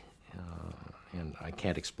identity. And I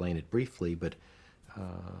can't explain it briefly, but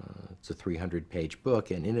it's a 300-page book,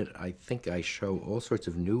 and in it I think I show all sorts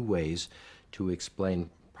of new ways to explain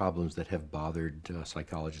problems that have bothered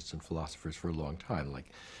psychologists and philosophers for a long time, like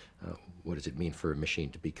what does it mean for a machine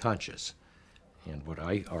to be conscious? And what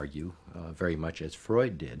I argue, very much as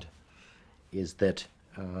Freud did, is that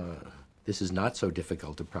this is not so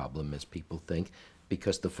difficult a problem as people think,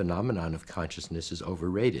 because the phenomenon of consciousness is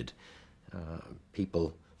overrated.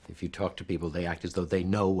 If you talk to people, they act as though they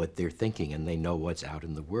know what they're thinking and they know what's out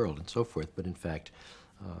in the world and so forth, but in fact,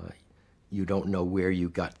 you don't know where you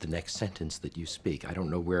got the next sentence that you speak. I don't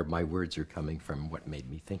know where my words are coming from, what made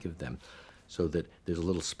me think of them. So that there's a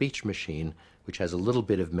little speech machine which has a little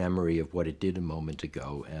bit of memory of what it did a moment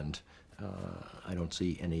ago, and I don't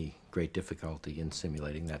see any great difficulty in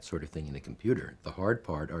simulating that sort of thing in a computer. The hard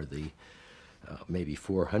part are the maybe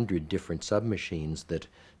 400 different submachines that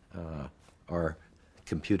are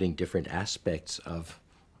computing different aspects of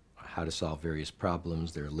how to solve various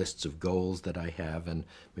problems. There are lists of goals that I have, and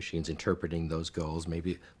machines interpreting those goals.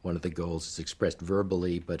 Maybe one of the goals is expressed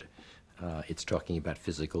verbally, but it's talking about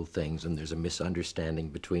physical things, and there's a misunderstanding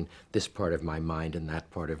between this part of my mind and that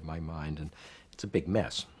part of my mind, and it's a big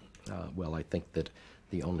mess. Well, I think that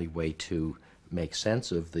the only way to make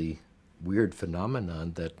sense of the weird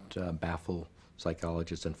phenomenon that baffle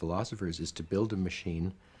psychologists and philosophers is to build a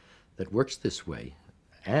machine that works this way.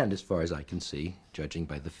 And as far as I can see, judging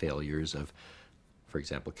by the failures of, for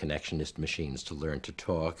example, connectionist machines to learn to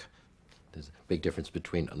talk, there's a big difference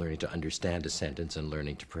between learning to understand a sentence and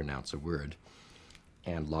learning to pronounce a word,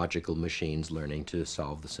 and logical machines learning to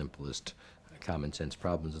solve the simplest common sense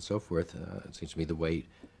problems and so forth. It seems to me the way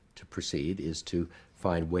to proceed is to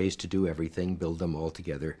find ways to do everything, build them all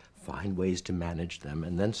together, find ways to manage them,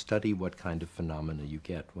 and then study what kind of phenomena you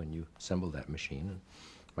get when you assemble that machine. And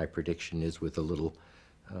my prediction is with a little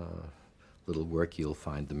work, you'll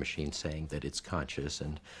find the machine saying that it's conscious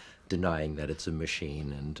and denying that it's a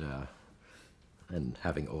machine, and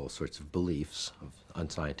having all sorts of beliefs of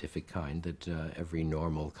unscientific kind that every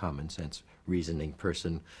normal, common sense, reasoning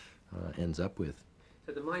person ends up with.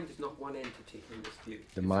 So the mind is not one entity in this view?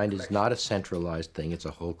 The mind is not a centralized thing. It's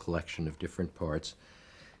a whole collection of different parts.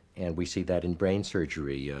 And we see that in brain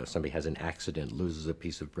surgery. Somebody has an accident, loses a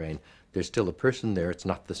piece of brain. There's still a person there. It's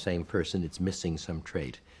not the same person. It's missing some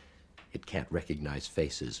trait. It can't recognize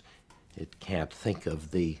faces. It can't think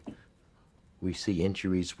of we see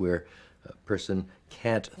injuries where a person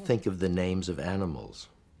can't think of the names of animals,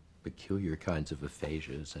 peculiar kinds of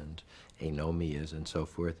aphasias and anomias and so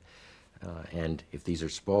forth. And if these are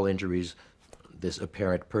small injuries, this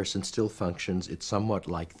apparent person still functions. It's somewhat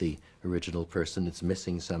like the original person. It's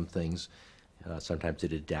missing some things. Sometimes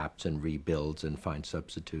it adapts and rebuilds and finds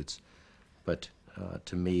substitutes. But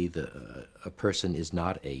to me, a person is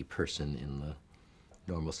not a person in the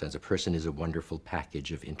normal sense. A person is a wonderful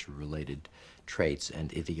package of interrelated traits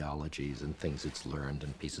and ideologies and things it's learned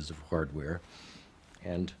and pieces of hardware.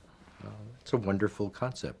 And it's a wonderful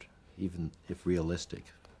concept, even if realistic.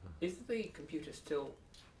 Is the computer still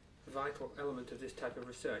a vital element of this type of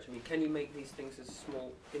research? I mean, can you make these things as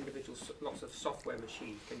small individual, lots of software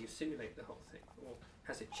machines? Can you simulate the whole thing? Or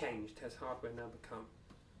has it changed? Has hardware now become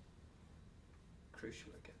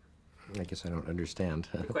crucial again? I guess I don't understand.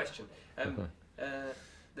 The question.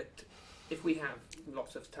 That if we have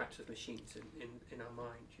lots of types of machines in our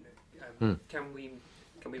mind, you know, can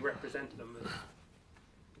we represent them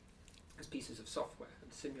as pieces of software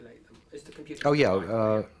and simulate them? Is the computer? Oh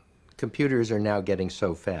yeah, computers are now getting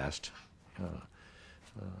so fast.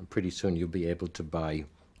 Pretty soon you'll be able to buy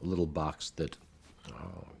a little box that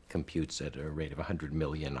computes at a rate of 100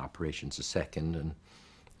 million operations a second,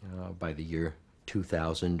 and by the year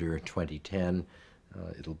 2000 or 2010,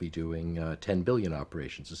 it'll be doing 10 billion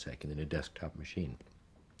operations a second in a desktop machine.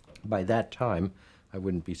 By that time, I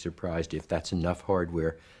wouldn't be surprised if that's enough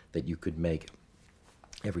hardware that you could make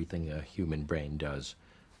everything a human brain does,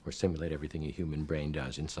 or simulate everything a human brain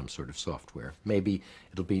does in some sort of software. Maybe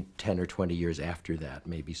it'll be 10 or 20 years after that,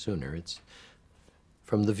 maybe sooner. It's,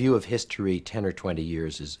 from the view of history, 10 or 20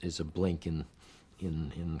 years is a blink in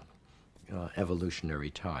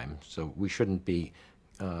evolutionary time, so we shouldn't be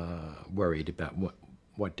worried about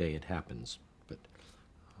what day it happens. But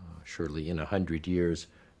surely in 100 years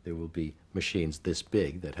there will be machines this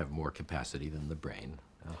big that have more capacity than the brain.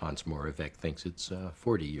 Hans Moravec thinks it's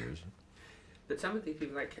 40 years. But some of the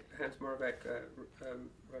people like Hans Moravec,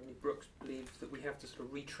 Rodney Brooks, believe that we have to sort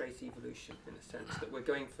of retrace evolution in a sense, that we're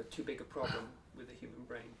going for too big a problem with the human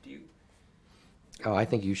brain. Do you? Oh, I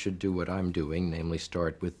think you should do what I'm doing, namely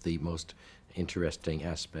start with the most interesting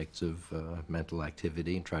aspects of mental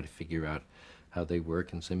activity and try to figure out how they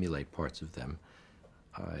work and simulate parts of them.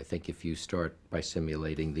 I think if you start by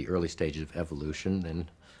simulating the early stages of evolution, then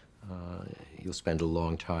you'll spend a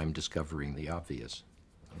long time discovering the obvious.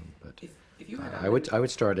 But if you had I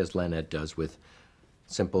would start as Leonard does with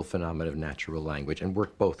simple phenomena of natural language and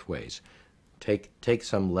work both ways. Take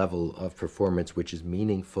some level of performance which is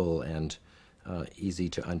meaningful and easy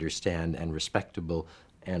to understand and respectable,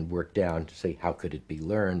 and work down to say how could it be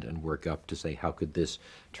learned, and work up to say how could this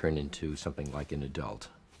turn into something like an adult.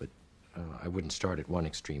 But I wouldn't start at one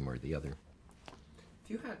extreme or the other. If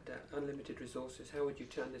you had unlimited resources, how would you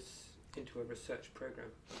turn this into a research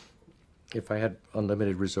program? If I had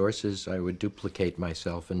unlimited resources, I would duplicate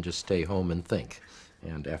myself and just stay home and think.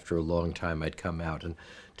 And after a long time, I'd come out and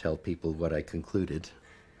tell people what I concluded.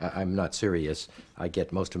 I'm not serious. I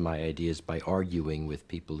get most of my ideas by arguing with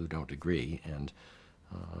people who don't agree, and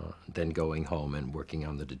then going home and working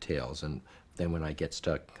on the details. And then when I get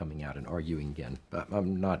stuck, coming out and arguing again. But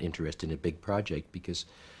I'm not interested in a big project because...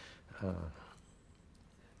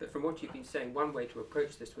 But from what you've been saying, one way to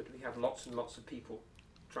approach this would be have lots and lots of people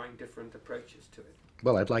trying different approaches to it.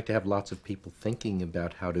 Well, I'd like to have lots of people thinking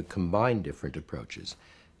about how to combine different approaches.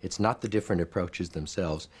 It's not the different approaches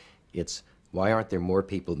themselves. It's why aren't there more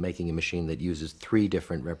people making a machine that uses 3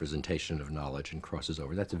 different representations of knowledge and crosses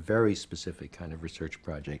over? That's a very specific kind of research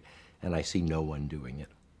project, and I see no one doing it.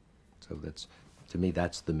 So that's, to me,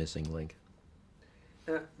 that's the missing link.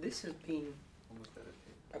 This has been... Almost out of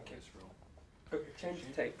tape. Okay. Okay, change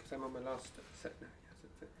the tape, because I'm on my last set now.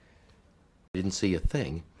 Yes, I didn't see a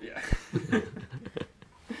thing. yeah.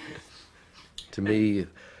 To me,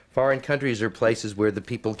 foreign countries are places where the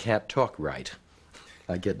people can't talk right.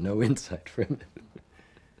 I get no insight from it.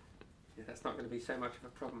 Yeah, that's not going to be so much of a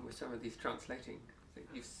problem with some of these translating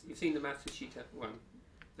things. You've seen the Matsushita one,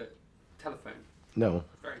 the telephone. No.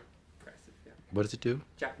 Very impressive, yeah. What does it do?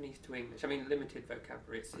 Japanese to English. I mean, limited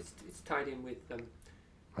vocabulary. It's tied in with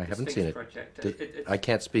I haven't seen it. Project. I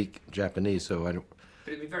can't speak Japanese, so I don't...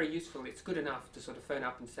 But it'd be very useful. It's good enough to sort of phone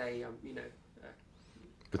up and say, you know...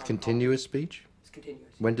 With continuous speech? It's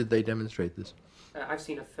continuous. When did they demonstrate this? I've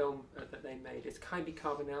seen a film that they made. It's Kaibi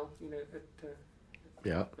Carbonell, you know,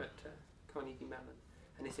 at Carnegie Mellon,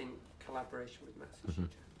 and it's in collaboration with Matsushita.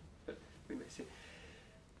 But we may see.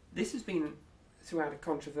 This has been throughout a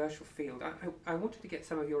controversial field. I wanted to get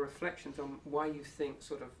some of your reflections on why you think,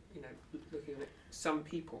 sort of, you know, looking at it, some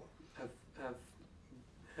people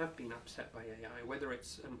have been upset by AI, whether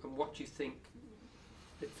it's and what you think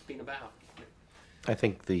it's been about. I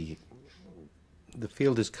think the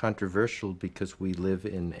field is controversial because we live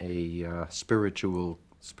in a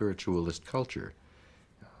spiritualist culture.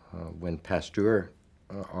 When Pasteur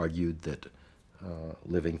argued that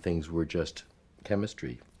living things were just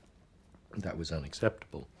chemistry, that was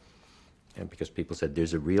unacceptable. And because people said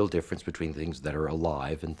there's a real difference between things that are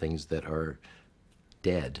alive and things that are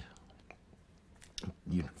dead.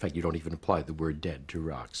 In fact, you don't even apply the word dead to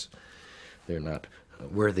rocks. They're not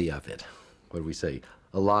worthy of it. What do we say?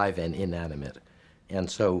 Alive and inanimate. And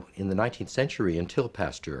so in the 19th century, until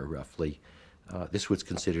Pasteur roughly, this was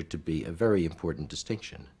considered to be a very important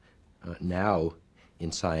distinction. Now,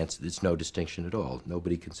 in science, there's no distinction at all.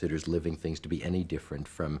 Nobody considers living things to be any different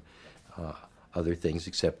from other things,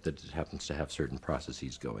 except that it happens to have certain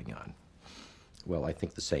processes going on. Well, I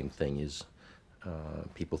think the same thing is,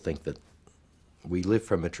 people think that we live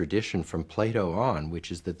from a tradition from Plato on, which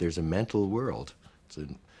is that there's a mental world. It's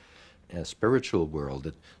a spiritual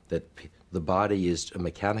world, that the body is a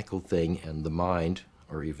mechanical thing and the mind,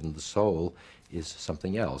 or even the soul, is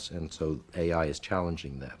something else. And so AI is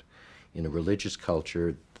challenging that. In a religious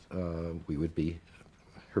culture, we would be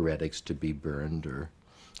heretics to be burned or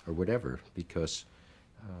whatever, because,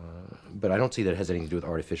 but I don't see that it has anything to do with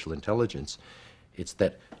artificial intelligence. It's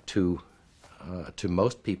that to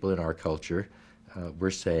most people in our culture,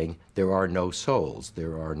 we're saying there are no souls,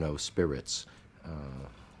 there are no spirits.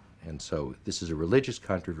 And so this is a religious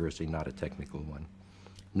controversy, not a technical one.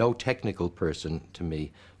 No technical person, to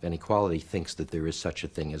me, of any quality, thinks that there is such a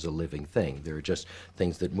thing as a living thing. There are just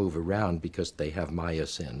things that move around because they have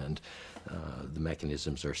myosin, and the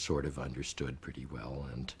mechanisms are sort of understood pretty well.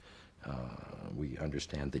 And we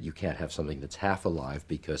understand that you can't have something that's half alive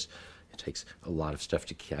because it takes a lot of stuff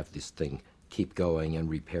to have this thing keep going and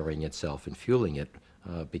repairing itself and fueling it,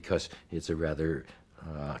 because it's a rather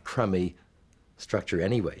crummy structure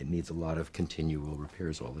anyway. It needs a lot of continual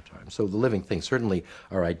repairs all the time. So the living things certainly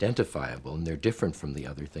are identifiable, and they're different from the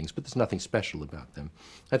other things, but there's nothing special about them.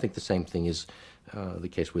 I think the same thing is the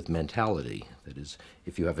case with mentality. That is,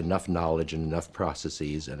 if you have enough knowledge and enough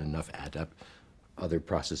processes and enough other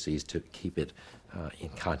processes to keep it in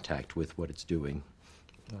contact with what it's doing,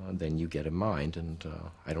 then you get a mind, and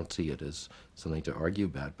I don't see it as something to argue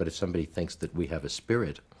about. But if somebody thinks that we have a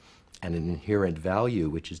spirit and an inherent value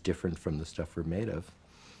which is different from the stuff we're made of,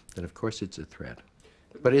 then of course it's a threat.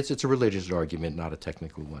 But it's a religious argument, not a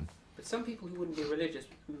technical one. But some people who wouldn't be religious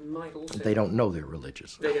might also... They don't know they're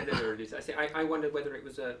religious. They don't know they're religious. I wondered whether it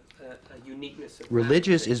was a uniqueness of...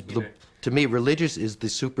 Religious is, you know. to me, religious is the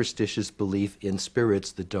superstitious belief in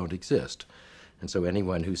spirits that don't exist. And so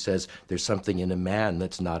anyone who says there's something in a man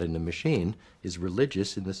that's not in a machine is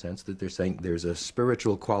religious in the sense that they're saying there's a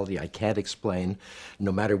spiritual quality I can't explain.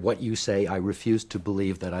 No matter what you say, I refuse to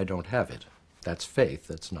believe that I don't have it. That's faith.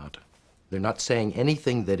 That's not. They're not saying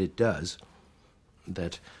anything that it does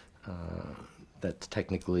that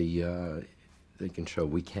technically they can show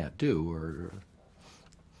we can't do. Or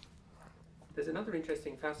there's another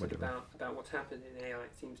interesting facet about what's happened in AI.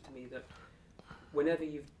 It seems to me that whenever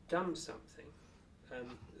you've done something,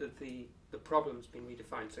 the problem's been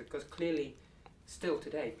redefined. So, because clearly, still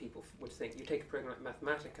today, people would think, you take a program like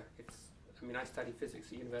Mathematica, I mean, I studied physics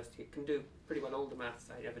at university, it can do pretty well all the maths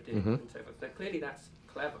I ever did, and so forth. So clearly that's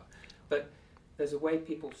clever. But there's a way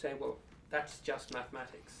people say, well, that's just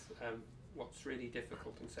mathematics. What's really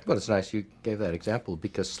difficult and so forth. Well, it's nice you gave that example,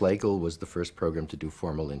 because Slagle was the first program to do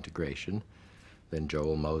formal integration. Then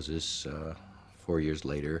Joel Moses, 4 years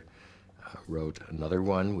later, wrote another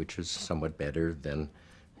one, which was somewhat better. Then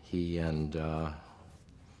he and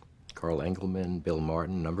Carl Engelman, Bill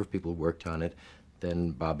Martin, a number of people worked on it.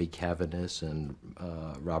 Then Bobby Cavanis and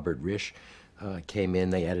Robert Risch came in.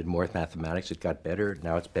 They added more mathematics. It got better.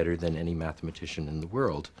 Now it's better than any mathematician in the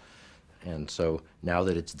world. And so now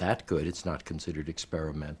that it's that good, it's not considered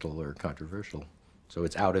experimental or controversial. So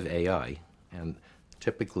it's out of AI. And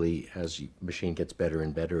typically, as the machine gets better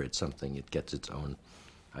and better at something, it gets its own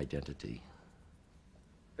identity.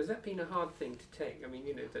 Has that been a hard thing to take? I mean,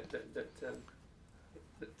 you know, that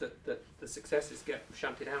the successes get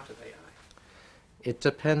shunted out of AI. It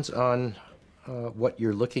depends on what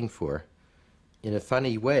you're looking for. In a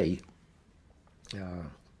funny way,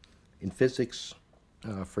 in physics,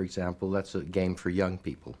 for example, that's a game for young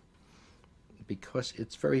people, because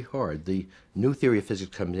it's very hard. The new theory of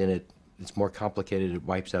physics comes in, it's more complicated, it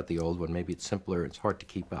wipes out the old one, maybe it's simpler, it's hard to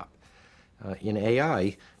keep up. In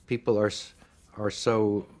AI, people it's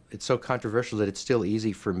so controversial that it's still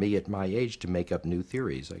easy for me at my age to make up new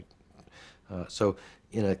theories. So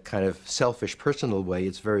in a kind of selfish, personal way,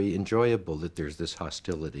 it's very enjoyable that there's this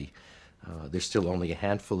hostility. There's still only a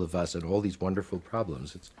handful of us and all these wonderful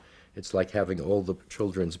problems. It's like having all the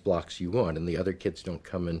children's blocks you want, and the other kids don't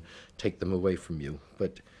come and take them away from you.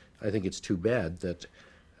 But I think it's too bad that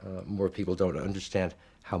more people don't understand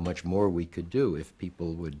how much more we could do if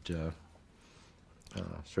people would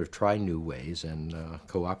sort of try new ways and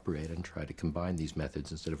cooperate and try to combine these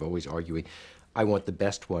methods instead of always arguing, I want the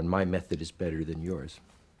best one, my method is better than yours.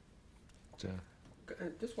 So.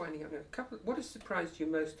 Just winding up now. What has surprised you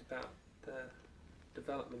most about the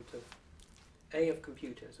development of A, of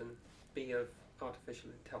computers, and B, of artificial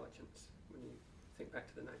intelligence when you think back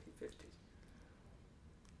to the 1950s?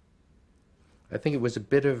 I think it was a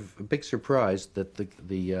big surprise that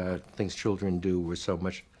the things children do were so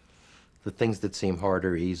much, the things that seem hard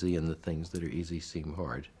are easy and the things that are easy seem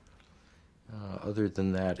hard. Other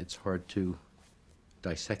than that, it's hard to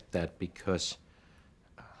dissect that because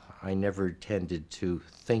I never tended to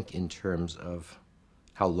think in terms of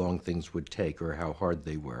how long things would take or how hard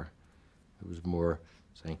they were. It was more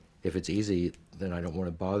saying, if it's easy, then I don't want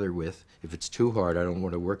to bother with. If it's too hard, I don't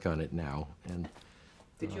want to work on it now. And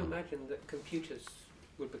did you imagine that computers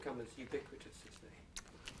would become as ubiquitous as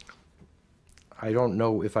they? I don't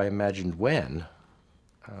know if I imagined when.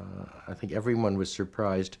 I think everyone was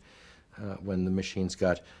surprised when the machines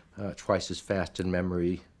got twice as fast in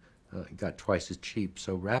memory, got twice as cheap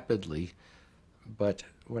so rapidly. But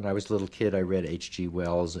when I was a little kid, I read H.G.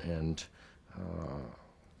 Wells and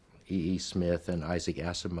E.E. Smith and Isaac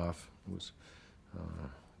Asimov. It was a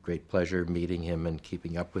great pleasure meeting him and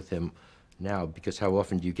keeping up with him now, because how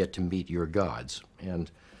often do you get to meet your gods? And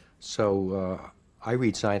so I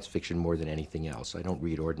read science fiction more than anything else. I don't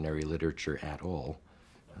read ordinary literature at all.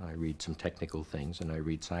 I read some technical things, and I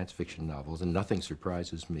read science fiction novels, and nothing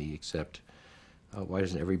surprises me except why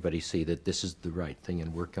doesn't everybody see that this is the right thing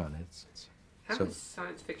and work on it? How has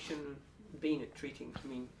science fiction been at treating,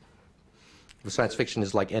 well, science fiction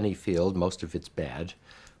is like any field. Most of it's bad,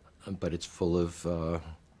 but it's full of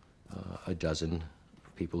a dozen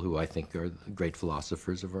people who I think are great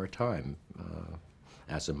philosophers of our time.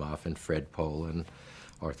 Asimov and Fred Pohl and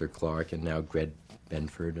Arthur Clarke and now Greg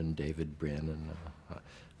Benford and David Brin. And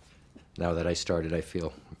now that I started, I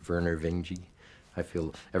feel Werner Vinge. I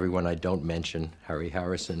feel everyone I don't mention, Harry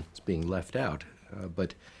Harrison, is being left out.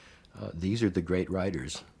 But these are the great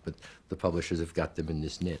writers, but the publishers have got them in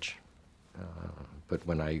this niche. But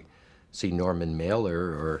when I see Norman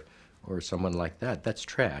Mailer or someone like that, that's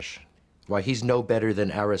trash. Why, he's no better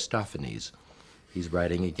than Aristophanes. He's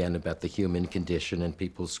writing again about the human condition and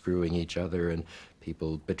people screwing each other and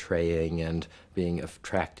people betraying and being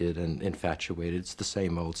attracted and infatuated. It's the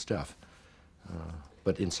same old stuff.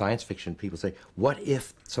 But in science fiction, people say, what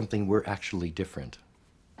if something were actually different?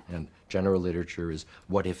 And general literature is,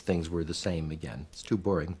 what if things were the same again? It's too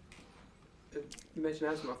boring. You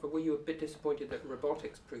mentioned Asimov, but were you a bit disappointed that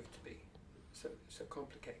robotics proved to be so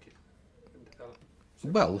complicated and developed?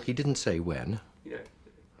 Well, he didn't say when. You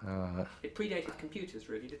know, it predated computers,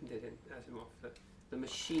 really, didn't it, in Asimov? The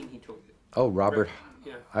machine he talked about. Oh, Robert.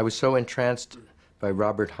 Yeah. I was so entranced by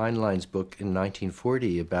Robert Heinlein's book in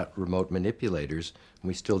 1940 about remote manipulators, and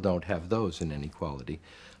we still don't have those in any quality.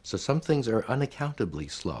 So some things are unaccountably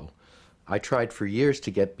slow. I tried for years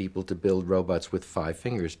to get people to build robots with 5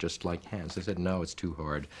 fingers, just like hands. They said, no, it's too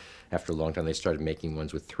hard. After a long time, they started making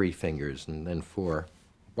ones with 3 fingers and then 4.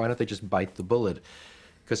 Why don't they just bite the bullet?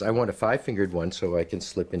 Because I want a 5-fingered one so I can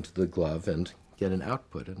slip into the glove and get an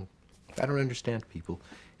output. And I don't understand people.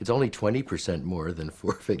 It's only 20% more than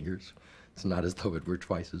 4 fingers. It's not as though it were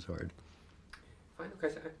twice as hard. Final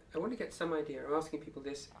question. I want to get some idea. I'm asking people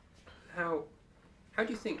this. How do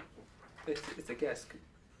you think, it's a guess,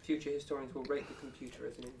 future historians will rate the computer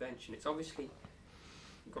as an invention? It's obviously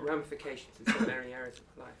got ramifications in some areas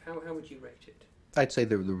of life. How would you rate it? I'd say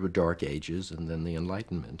there were dark ages and then the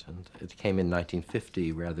Enlightenment, and it came in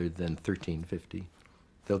 1950 rather than 1350.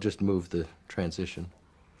 They'll just move the transition.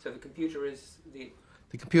 So the computer is the...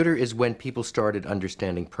 The computer is when people started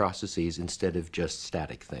understanding processes instead of just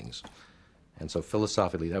static things. And so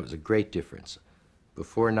philosophically, that was a great difference.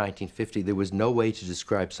 Before 1950, there was no way to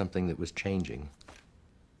describe something that was changing.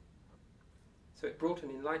 So it brought an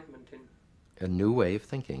enlightenment in... A new way of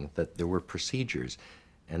thinking, that there were procedures.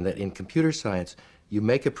 And that in computer science, you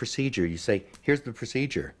make a procedure, you say, here's the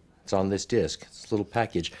procedure. It's on this disk, it's a little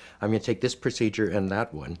package. I'm going to take this procedure and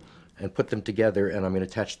that one and put them together, and I'm going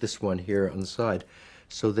to attach this one here on the side.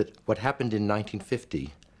 So that what happened in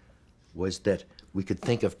 1950 was that we could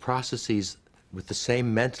think of processes with the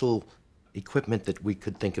same mental equipment that we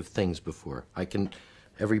could think of things before.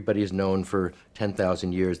 Everybody has known for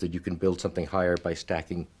 10,000 years that you can build something higher by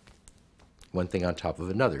stacking one thing on top of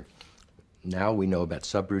another. Now we know about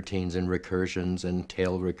subroutines and recursions and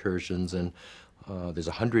tail recursions, and there's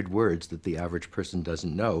 100 words that the average person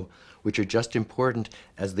doesn't know, which are just important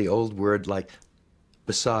as the old word like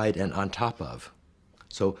beside and on top of.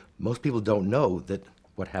 So most people don't know that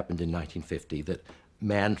what happened in 1950, that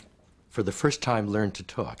man for the first time learned to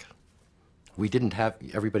talk. We didn't have,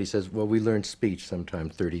 everybody says, well, we learned speech sometime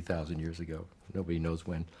 30,000 years ago. Nobody knows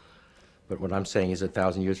when. But what I'm saying is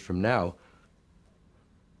 1,000 years from now,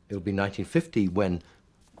 It'll be 1950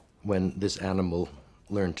 when this animal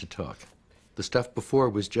learned to talk. The stuff before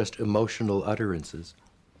was just emotional utterances,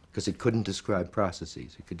 because it couldn't describe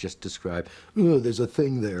processes. It could just describe, oh, there's a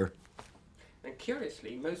thing there. And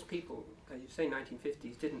curiously, most people, you say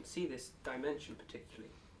 1950s, didn't see this dimension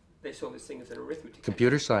particularly. They saw this thing as an arithmetic.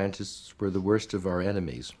 Computer scientists were the worst of our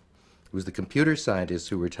enemies. It was the computer scientists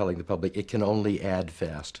who were telling the public it can only add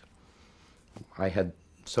fast. I had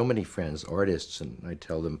so many friends, artists, and I'd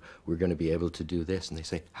tell them we're going to be able to do this, and they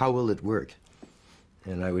say, how will it work?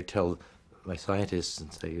 And I would tell my scientists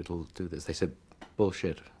and say, it'll do this. They said,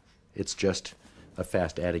 bullshit. It's just a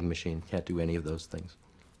fast adding machine. Can't do any of those things.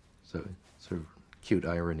 So sort of cute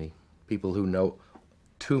irony. People who know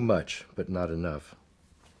too much but not enough.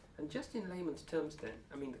 And just in layman's terms then,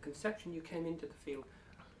 I mean, the conception you came into the field,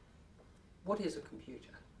 what is a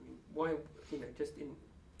computer? I mean, why, just in...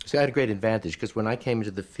 See, I had a great advantage, because when I came into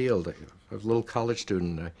the field, I was a little college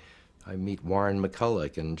student. I meet Warren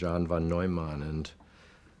McCulloch and John von Neumann and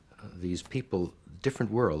these people,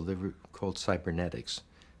 different world. They were called cybernetics.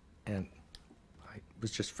 And I was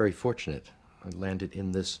just very fortunate. I landed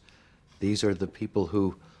in this. These are the people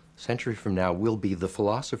who, a century from now, will be the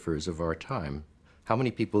philosophers of our time. How many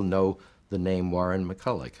people know the name Warren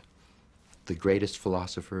McCulloch, the greatest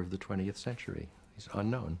philosopher of the 20th century? He's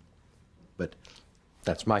unknown. But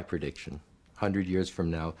that's my prediction. 100 years from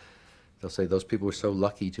now, they'll say those people were so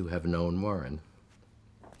lucky to have known Warren.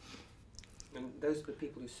 And those are the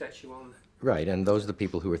people who set you on. Right, and those are the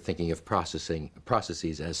people who are thinking of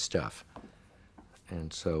processes as stuff.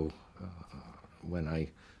 And so when I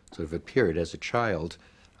sort of appeared as a child,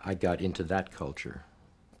 I got into that culture,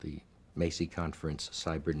 the Macy Conference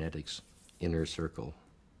Cybernetics inner circle.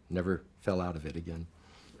 Never fell out of it again.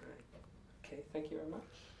 Right. Okay, thank you very much.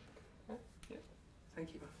 Yeah.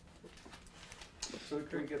 Thank you. So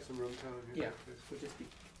can we get some room time here? Yeah, we'll just be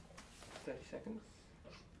 30 seconds.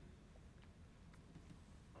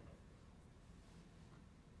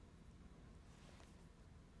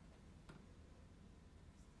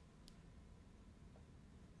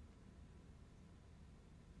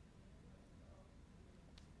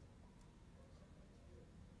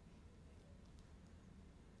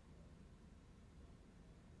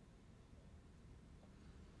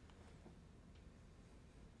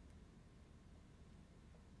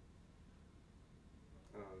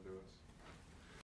 There was.